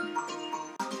cute.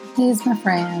 He's my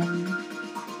friend.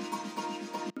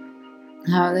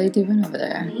 How are they doing over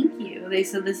there? Thank you. They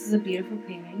said this is a beautiful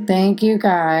painting. Thank you,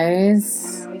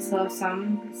 guys. We still have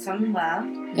some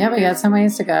left. Yeah, we got some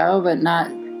ways to go, but not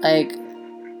I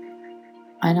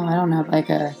don't have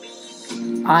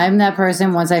I'm that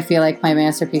person, once I feel my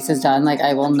masterpiece is done,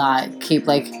 I will not keep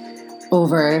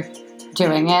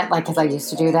overdoing it, because I used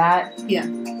to do that. Yeah.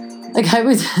 I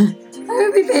would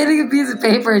be painting a piece of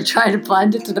paper and try to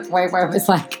blend it to the point where it was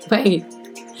wait,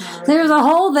 there's a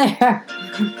hole there.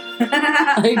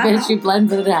 Bitch, you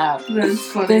blended it out. That's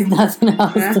funny. There's nothing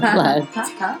else to blend.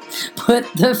 Put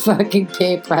the fucking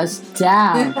paintbrush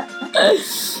down.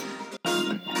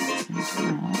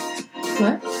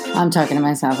 What? I'm talking to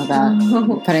myself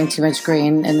about putting too much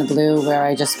green in the blue where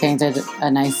I just painted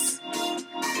a nice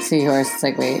seahorse.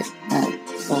 It's wait,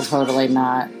 that will totally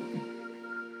not.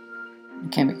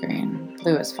 It can't be green.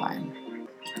 Blue is fine.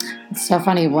 It's so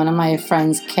funny. One of my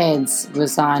friend's kids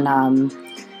was on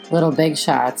Little Big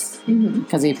Shots Mm-hmm.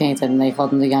 because he painted, and they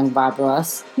called him the young Bob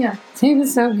Ross. Yeah. He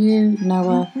was so cute,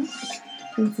 Noah.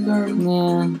 It's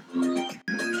adorable. Yeah.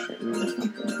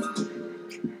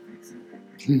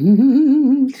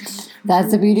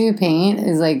 That's the beauty of paint,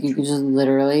 is like you can just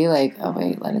literally like, oh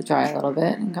wait, let it dry a little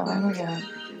bit and go right again.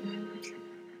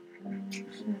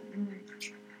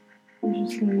 We're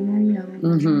just gonna be more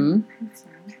yellow. Mm-hmm. That's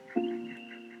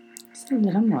all. Just a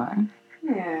little more.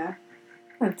 Yeah.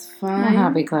 That's A fine.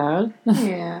 happy cloud.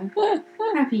 Yeah.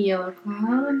 Happy yellow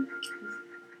cloud.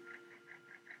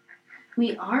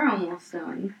 We are almost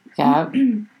done. Yeah.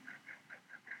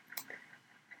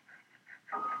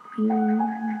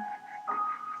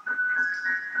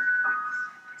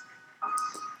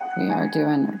 We are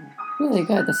doing really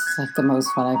good. This is like the most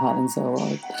fun I've had in so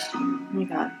long. Oh my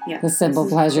god, yeah. The simple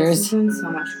This pleasures. has been so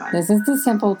much fun. This is the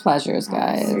simple pleasures, Oh,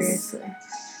 guys. seriously.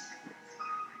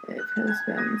 It has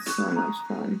been so much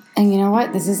fun. And you know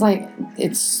what? This is like,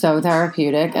 it's so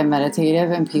therapeutic and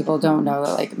meditative, and people don't know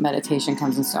that like meditation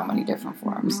comes in so many different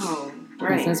forms. Oh,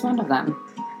 right. This is one of them.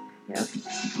 Yep.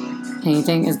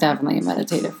 Painting is definitely a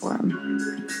meditative form.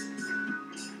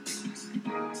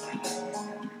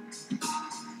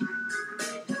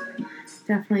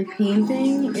 Definitely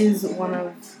painting is one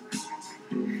of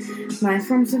my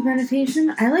forms of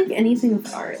meditation. I like anything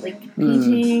with art, like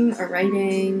painting or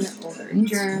writing or Me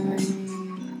too. journaling.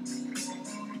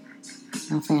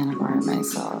 I'm a fan of art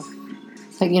myself.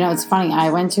 But you know, it's funny. I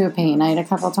went to a paint night a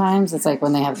couple times. It's like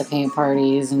when they have the paint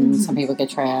parties and some people get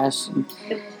trashed. And,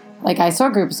 like I saw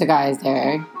groups of guys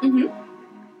there. Mm-hmm.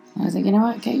 I was like, you know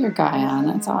what? Get your guy on.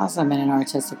 That's awesome in an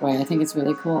artistic way. I think it's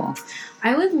really cool.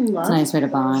 I would love. It's a nice way to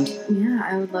bond, Yeah,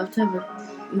 I would love to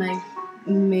have my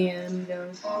man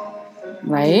go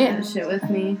right? that shit with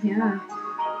me. Yeah,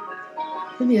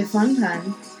 it'd be a fun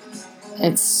time.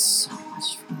 It's so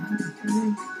much fun.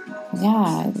 Mm.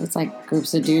 Yeah, it was like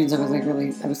groups of dudes. I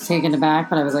was taken aback,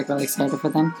 but I was like really excited for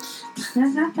them. It's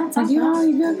like,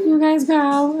 you guys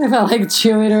go. I felt like a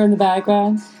cheerleader in the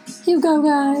background. You go,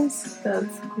 guys.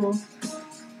 That's cool.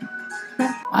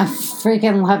 I'm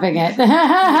freaking loving it.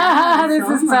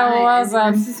 This is so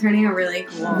awesome. This is turning out really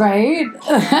cool. Right?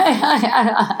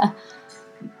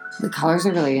 The colors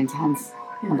are really intense.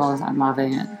 I'm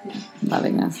loving it. I'm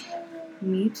loving this.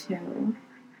 Me too.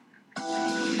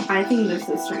 I think this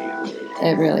is turning out really good.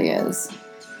 It really is.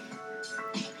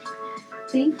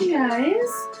 Thank you guys.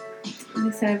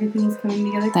 Like I said, everything's coming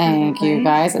together. Thank you, perfectly.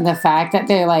 guys. And the fact that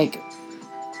they like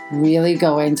really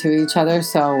go into each other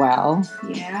so well.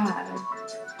 Yeah.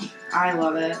 I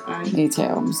love it. Me too.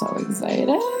 I'm so excited.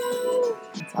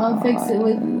 I'll fix it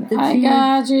with the I too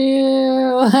got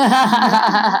you.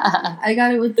 I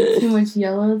got it with the too much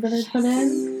yellow that I put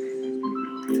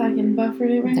in. So I can buffer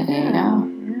it right There you now. go.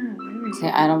 Yeah, there we See,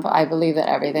 I believe that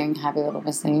everything Happy Little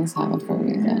Miss Things happen for a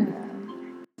reason.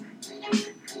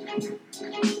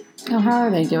 Oh, how are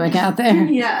they doing out there?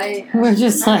 Yeah, We're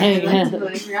just like I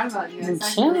forgot about you. It's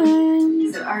actually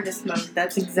chilling. the artist mode.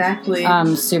 That's exactly.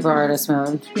 Super artist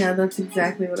mode. Yeah, that's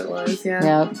exactly what it was.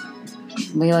 Yeah. Yep.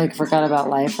 We like forgot about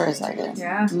life for a second.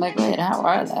 Yeah. I'm like, wait, how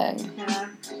are they? Yeah.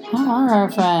 How are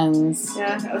our friends?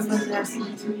 Yeah. I was like, that's so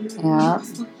cute. Yeah.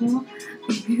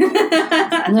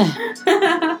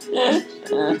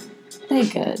 They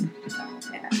good.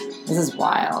 Yeah. This is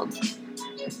wild.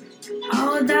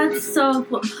 Oh, that's so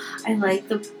cool. I like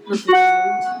the blue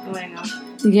going up.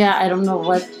 Yeah, I don't know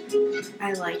what.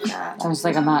 I like that. I was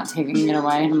like, I'm not taking it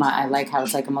away. I like how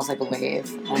it's like almost like a wave.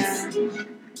 Yeah.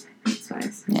 That's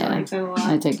nice. Yeah. I like that a lot.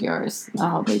 I take yours.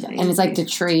 I'll be done. And it's like the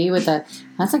tree with the.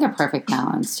 That's like a perfect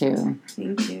balance too.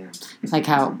 Thank you. Like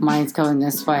how mine's going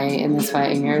this way and this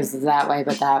way, and yours is that way,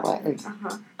 but that way.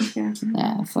 Like, Yeah.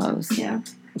 yeah, it flows. Yeah.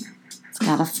 It's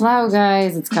gotta flow,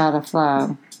 guys. It's gotta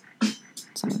flow.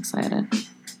 So excited.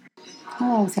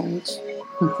 Hello, Sage.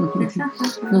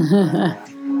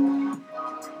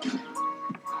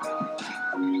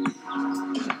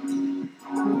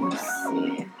 Let's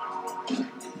see.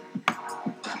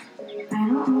 I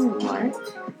don't know what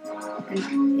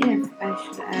and if I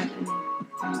should add anything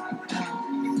else.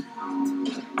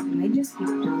 I might just keep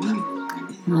doing it.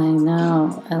 I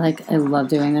know. I love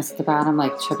doing this at the bottom,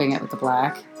 like chipping it with the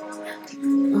black,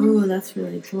 Oh, that's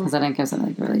really cool. because then it gives it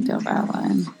like a really dope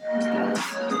outline. That's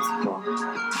cool.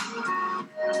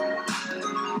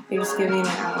 You're just giving an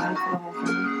outline for the whole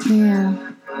thing. Yeah.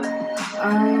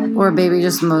 Or maybe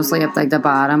just mostly up like the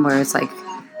bottom where it's like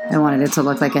I wanted it to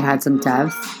look like it had some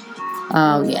depth.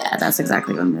 Oh yeah, that's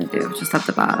exactly what I'm gonna do. Just up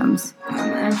the bottoms. I'm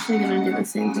actually gonna do the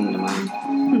same thing to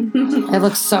mine. It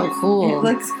looks so cool. It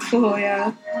looks cool,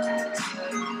 yeah.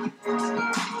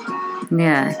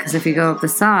 Yeah, because if you go up the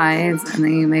sides and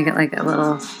then you make it like a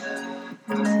little,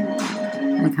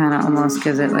 it kind of almost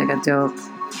gives it like a dope.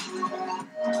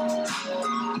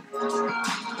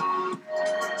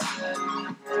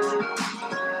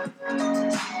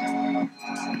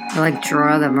 I like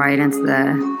draw them right into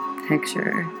the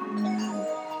picture.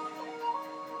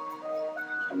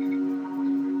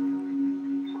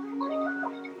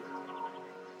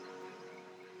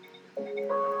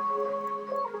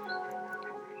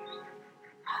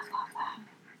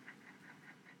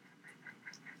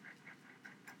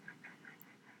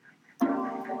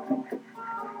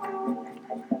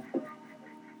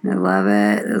 I love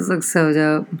it. This looks so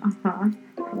dope.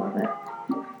 Love it.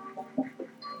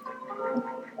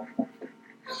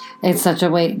 It's such a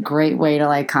great way to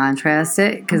like contrast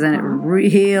it because then it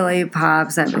really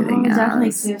pops everything else.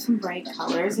 Definitely. So you have some bright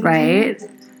colors. Right?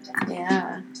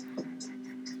 Yeah.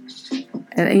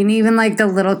 And even like the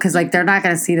little, because like they're not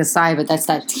going to see the side, but that's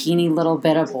that teeny little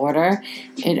bit of border.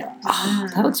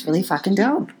 That looks really fucking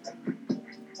dope.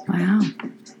 Wow.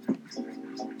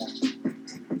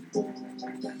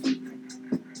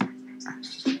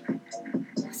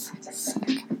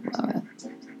 Sick. Love it.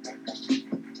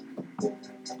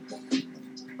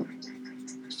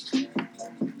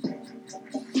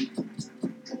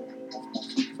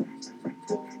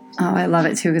 Oh, I love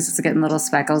it too because it's getting little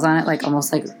speckles on it, like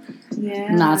almost like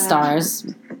not stars.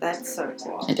 That's so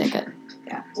cool. I dig it.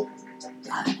 Yeah.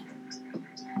 Love it.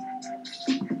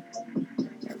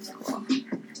 That's cool.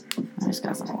 I just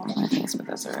got some all over my face, but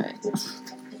that's alright.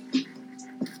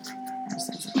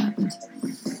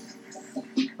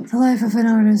 The life of an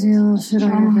artist, you little shit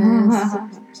on your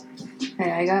face.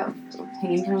 Hey, I got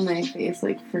paint on my face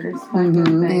like first.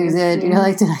 You did. You're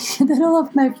like, did I get that all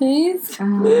off my face?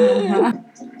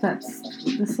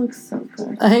 This looks so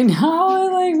good. I know. I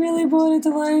like really brought it to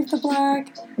life. The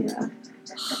black. Yeah.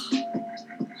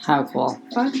 How cool.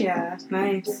 Fuck yeah.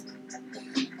 Nice.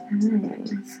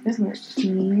 Nice. Good work,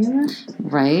 team.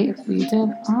 Right? We did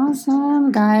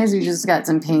awesome. Guys, we just got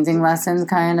some painting lessons,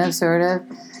 kind of, sort of.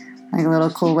 Like a little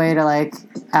cool way to like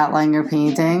outline your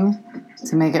painting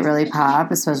to make it really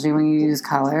pop, especially when you use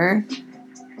color.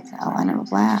 To outline it with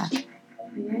black.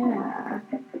 Yeah.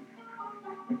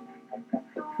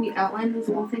 We outlined this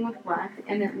whole thing with black,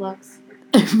 and it looks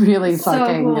It really so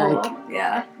fucking cool. like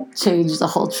Yeah. changed the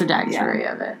whole trajectory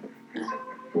of it.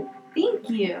 Thank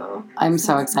you. I'm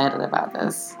so excited about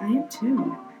this. I am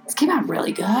too. This came out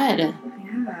really good.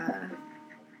 Yeah.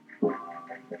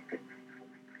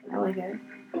 I like it.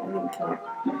 I think it's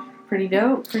pretty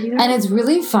dope. Pretty dope. And it's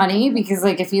really funny because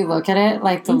like if you look at it,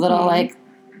 like the little like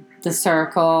the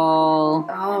circle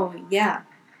Oh yeah.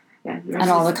 Yeah. and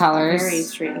all the colors. Very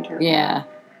straight interpretation. Yeah.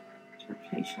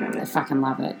 Interpretation of I it. fucking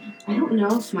love it. I don't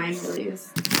know if mine really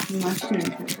is much an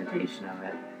interpretation of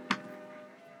it.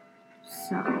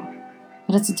 So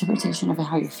But it's interpretation of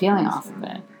how you're feeling off of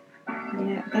it.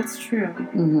 yeah, that's true.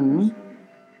 Mm-hmm.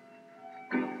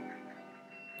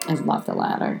 I love the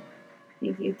ladder.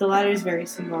 Thank you. The ladder is very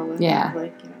symbolic. Yeah.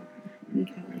 Like, you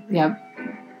kind of like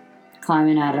Yep.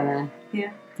 Climbing out of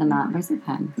the knot. Where's the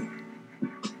pen?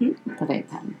 Hmm? The vape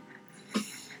pen.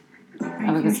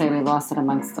 I was going to say we lost it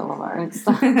amongst all of our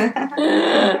stuff.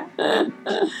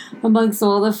 Amongst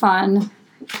all the fun.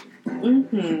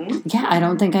 Mm-hmm. Yeah,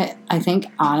 I think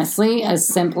honestly, as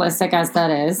simplistic as that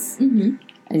is, Mm-hmm.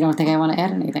 I don't think I want to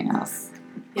add anything else.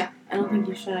 Yeah, I don't think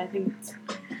you should. I think it's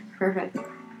perfect.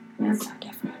 Yeah. It's so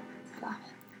different. I love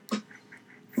it.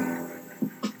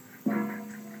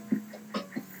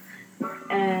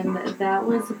 And that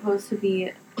was supposed to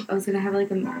be. I was gonna have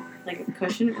like a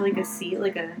cushion, or like a seat,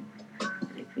 like kind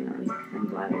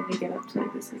of ladder to get up to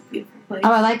like this like beautiful place.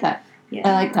 Oh, I like that. Yeah,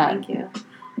 I like that. Thank you.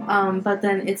 But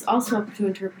then it's also up to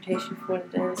interpretation for what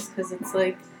it is, because it's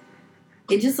like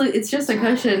it's just a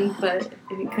cushion, but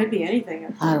it could be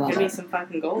anything. I It love could be it. some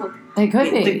fucking gold. It could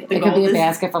be. The It could gold be a is-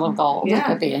 basket full of gold. It Yeah.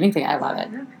 could be anything. I love it.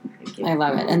 Thank you. I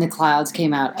love it. And the clouds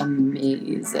came out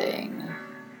amazing.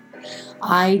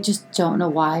 I just don't know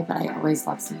why, but I always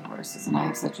love seahorses, and I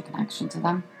have such a connection to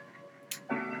them.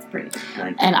 It's pretty. I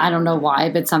like And I don't know why,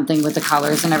 but something with the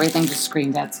colors and everything just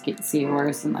screamed that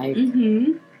seahorse, and like,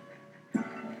 Mm-hmm.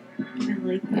 I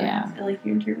like that. Yeah. I like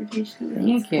your interpretation of it.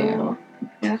 Thank It's you. cool.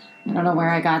 I don't know where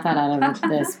I got that out of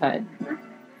this, but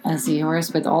a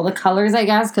seahorse with all the colors, I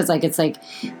guess, because like it's like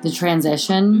the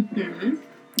transition, Mm-hmm.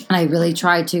 and I really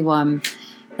tried to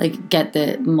like get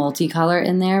the multicolor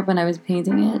in there when I was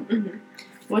painting it. Mm-hmm.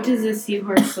 What does a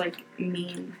seahorse like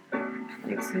mean?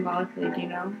 Like symbolically, do you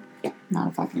know? Not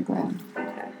a fucking clue.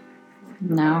 Okay.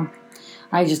 No,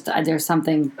 there's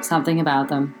something about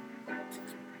them.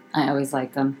 I always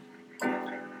like them.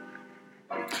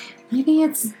 Maybe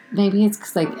it's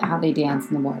because like how they dance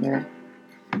in the water,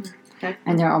 Okay.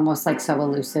 and they're almost like so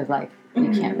elusive. Like you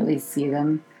can't really see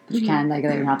them, but you can. Like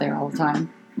they're not there all the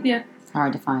time. Yeah. It's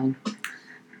hard to find.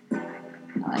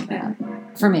 I like that.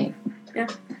 For me. Yeah.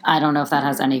 I don't know if that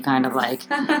has any kind of like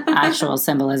actual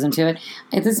symbolism to it.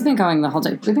 This has been going the whole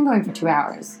time. We've been going for 2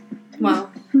 hours.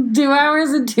 Wow. 2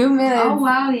 hours and 2 minutes. Oh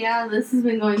wow, yeah, this has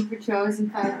been going for 2 hours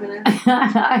and 5 minutes.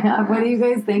 What do you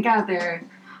guys think out there?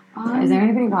 Is there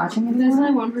anybody watching it? There's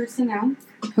only one person now.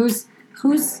 Who's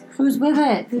with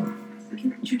it?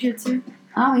 Jiu-jitsu.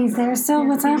 Oh, he's there still. Yeah.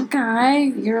 What's up, guy?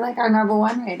 You're like our number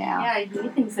one right now. Yeah, he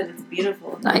thinks that it's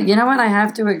beautiful. You know what? I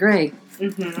have to agree.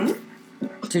 Mm-hmm.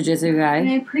 Jiu-jitsu And guy.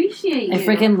 I appreciate you. I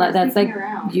freaking for that's like sticking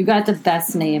around. you got the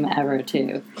best name ever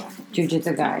too.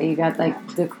 Jiu-jitsu guy. You got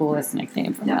like the coolest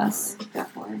nickname from us.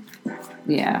 Definitely.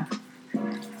 Yeah.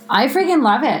 I freaking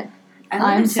love it. I love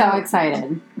I'm it so too.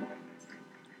 excited.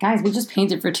 Guys, we just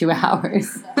painted for 2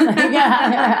 hours.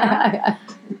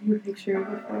 Your picture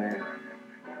before.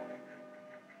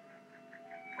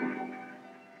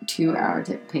 2 hour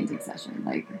painting session.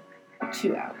 Like,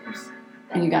 2 hours.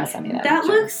 and you gotta send me that. That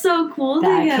picture. looks so cool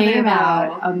That together. came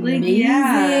out though.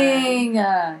 amazing.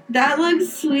 That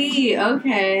looks sweet.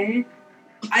 Okay.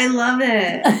 I love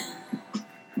it.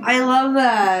 I love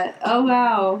that. Oh,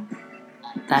 wow.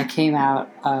 That came out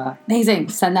amazing.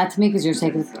 Send that to me because yours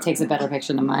takes a better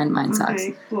picture than mine. Mine sucks.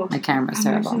 Okay, cool. My camera's I'm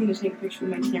terrible. actually going to take a picture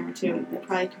with my camera, too. It'll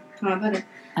probably come out better.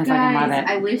 I fucking love it.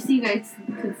 I wish you guys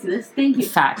could see this. Thank you.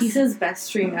 Facts. He says best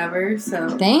stream ever,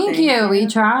 so. Thank you. We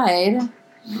tried.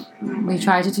 We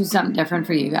tried to do something different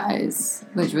for you guys,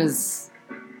 which was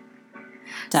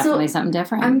definitely something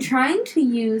different. I'm trying to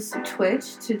use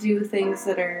Twitch to do things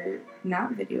that are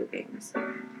not video games.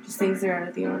 Just things that are out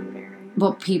of the ordinary.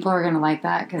 Well, people are going to like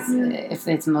that because if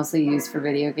it's mostly used for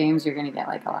video games, you're going to get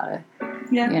like a lot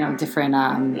of,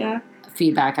 different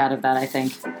feedback out of that, I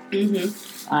think.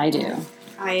 Mm-hmm. I do.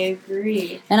 I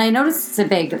agree. And I noticed it's a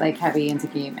big, like, heavy into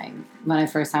gaming. When I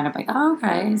first signed up, like, oh, okay,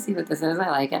 I see what this is. I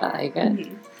like it.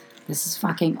 Mm-hmm. This is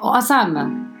fucking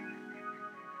awesome.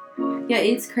 Yeah,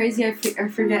 it's crazy. I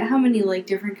forget how many, like,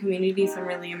 different communities I'm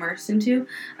really immersed into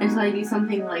until I do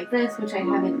something like this, which I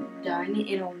haven't done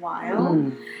in a while.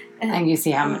 Mm. And you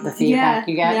see how the feedback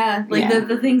you get? Yeah, like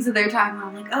the things that they're talking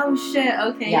about. I'm like, oh, shit,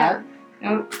 okay, yeah.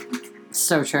 Nope.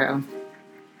 So true.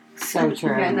 So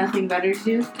true. You got nothing better to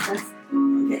do?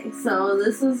 Okay, so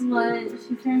this is what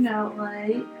she turned out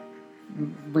like.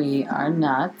 We are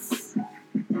nuts.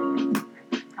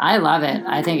 I love it.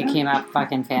 I think it came out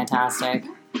fucking fantastic.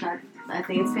 I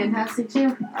think it's fantastic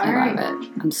too. I love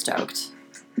it. I'm stoked.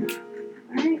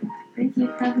 Alright. Thank you.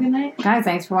 Have a good night. Guys,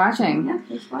 thanks for watching. Yeah,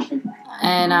 thanks for watching.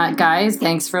 And guys,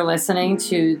 thanks for listening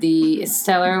to the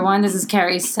Stellar one. This is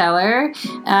Carrie Stellar,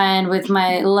 and with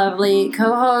my lovely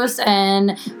co-host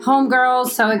and homegirl.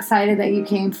 So excited that you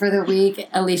came for the week,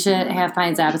 Alicia Half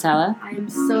Pint Zabatella. I am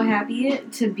so happy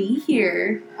to be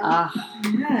here. Yeah,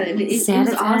 it sad was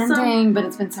it's awesome. ending, but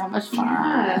it's been so much fun.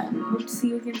 Yeah, hope to see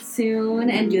you again soon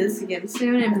and do this again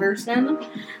soon in person.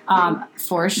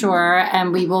 For sure.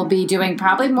 And we will be doing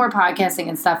probably more podcasting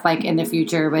and stuff like in the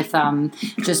future with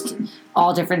just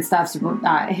all different stuff. So,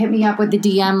 hit me up with the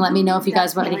DM. Let me know if you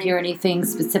guys want to hear anything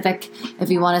specific. If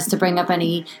you want us to bring up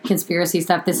any conspiracy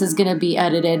stuff, this is going to be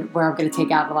edited where I'm going to take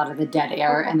out a lot of the dead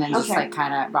air and then just like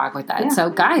kind of rock with that. Yeah.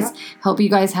 So guys, hope you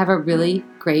guys have a really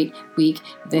great week.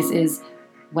 This is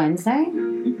Wednesday.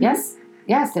 Mm-hmm. Yes,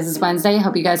 this is Wednesday.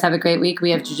 Hope you guys have a great week.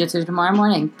 We have jiu-jitsu tomorrow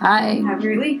morning. Bye. Have a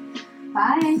great week.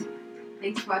 Bye.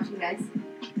 Thanks for watching, guys.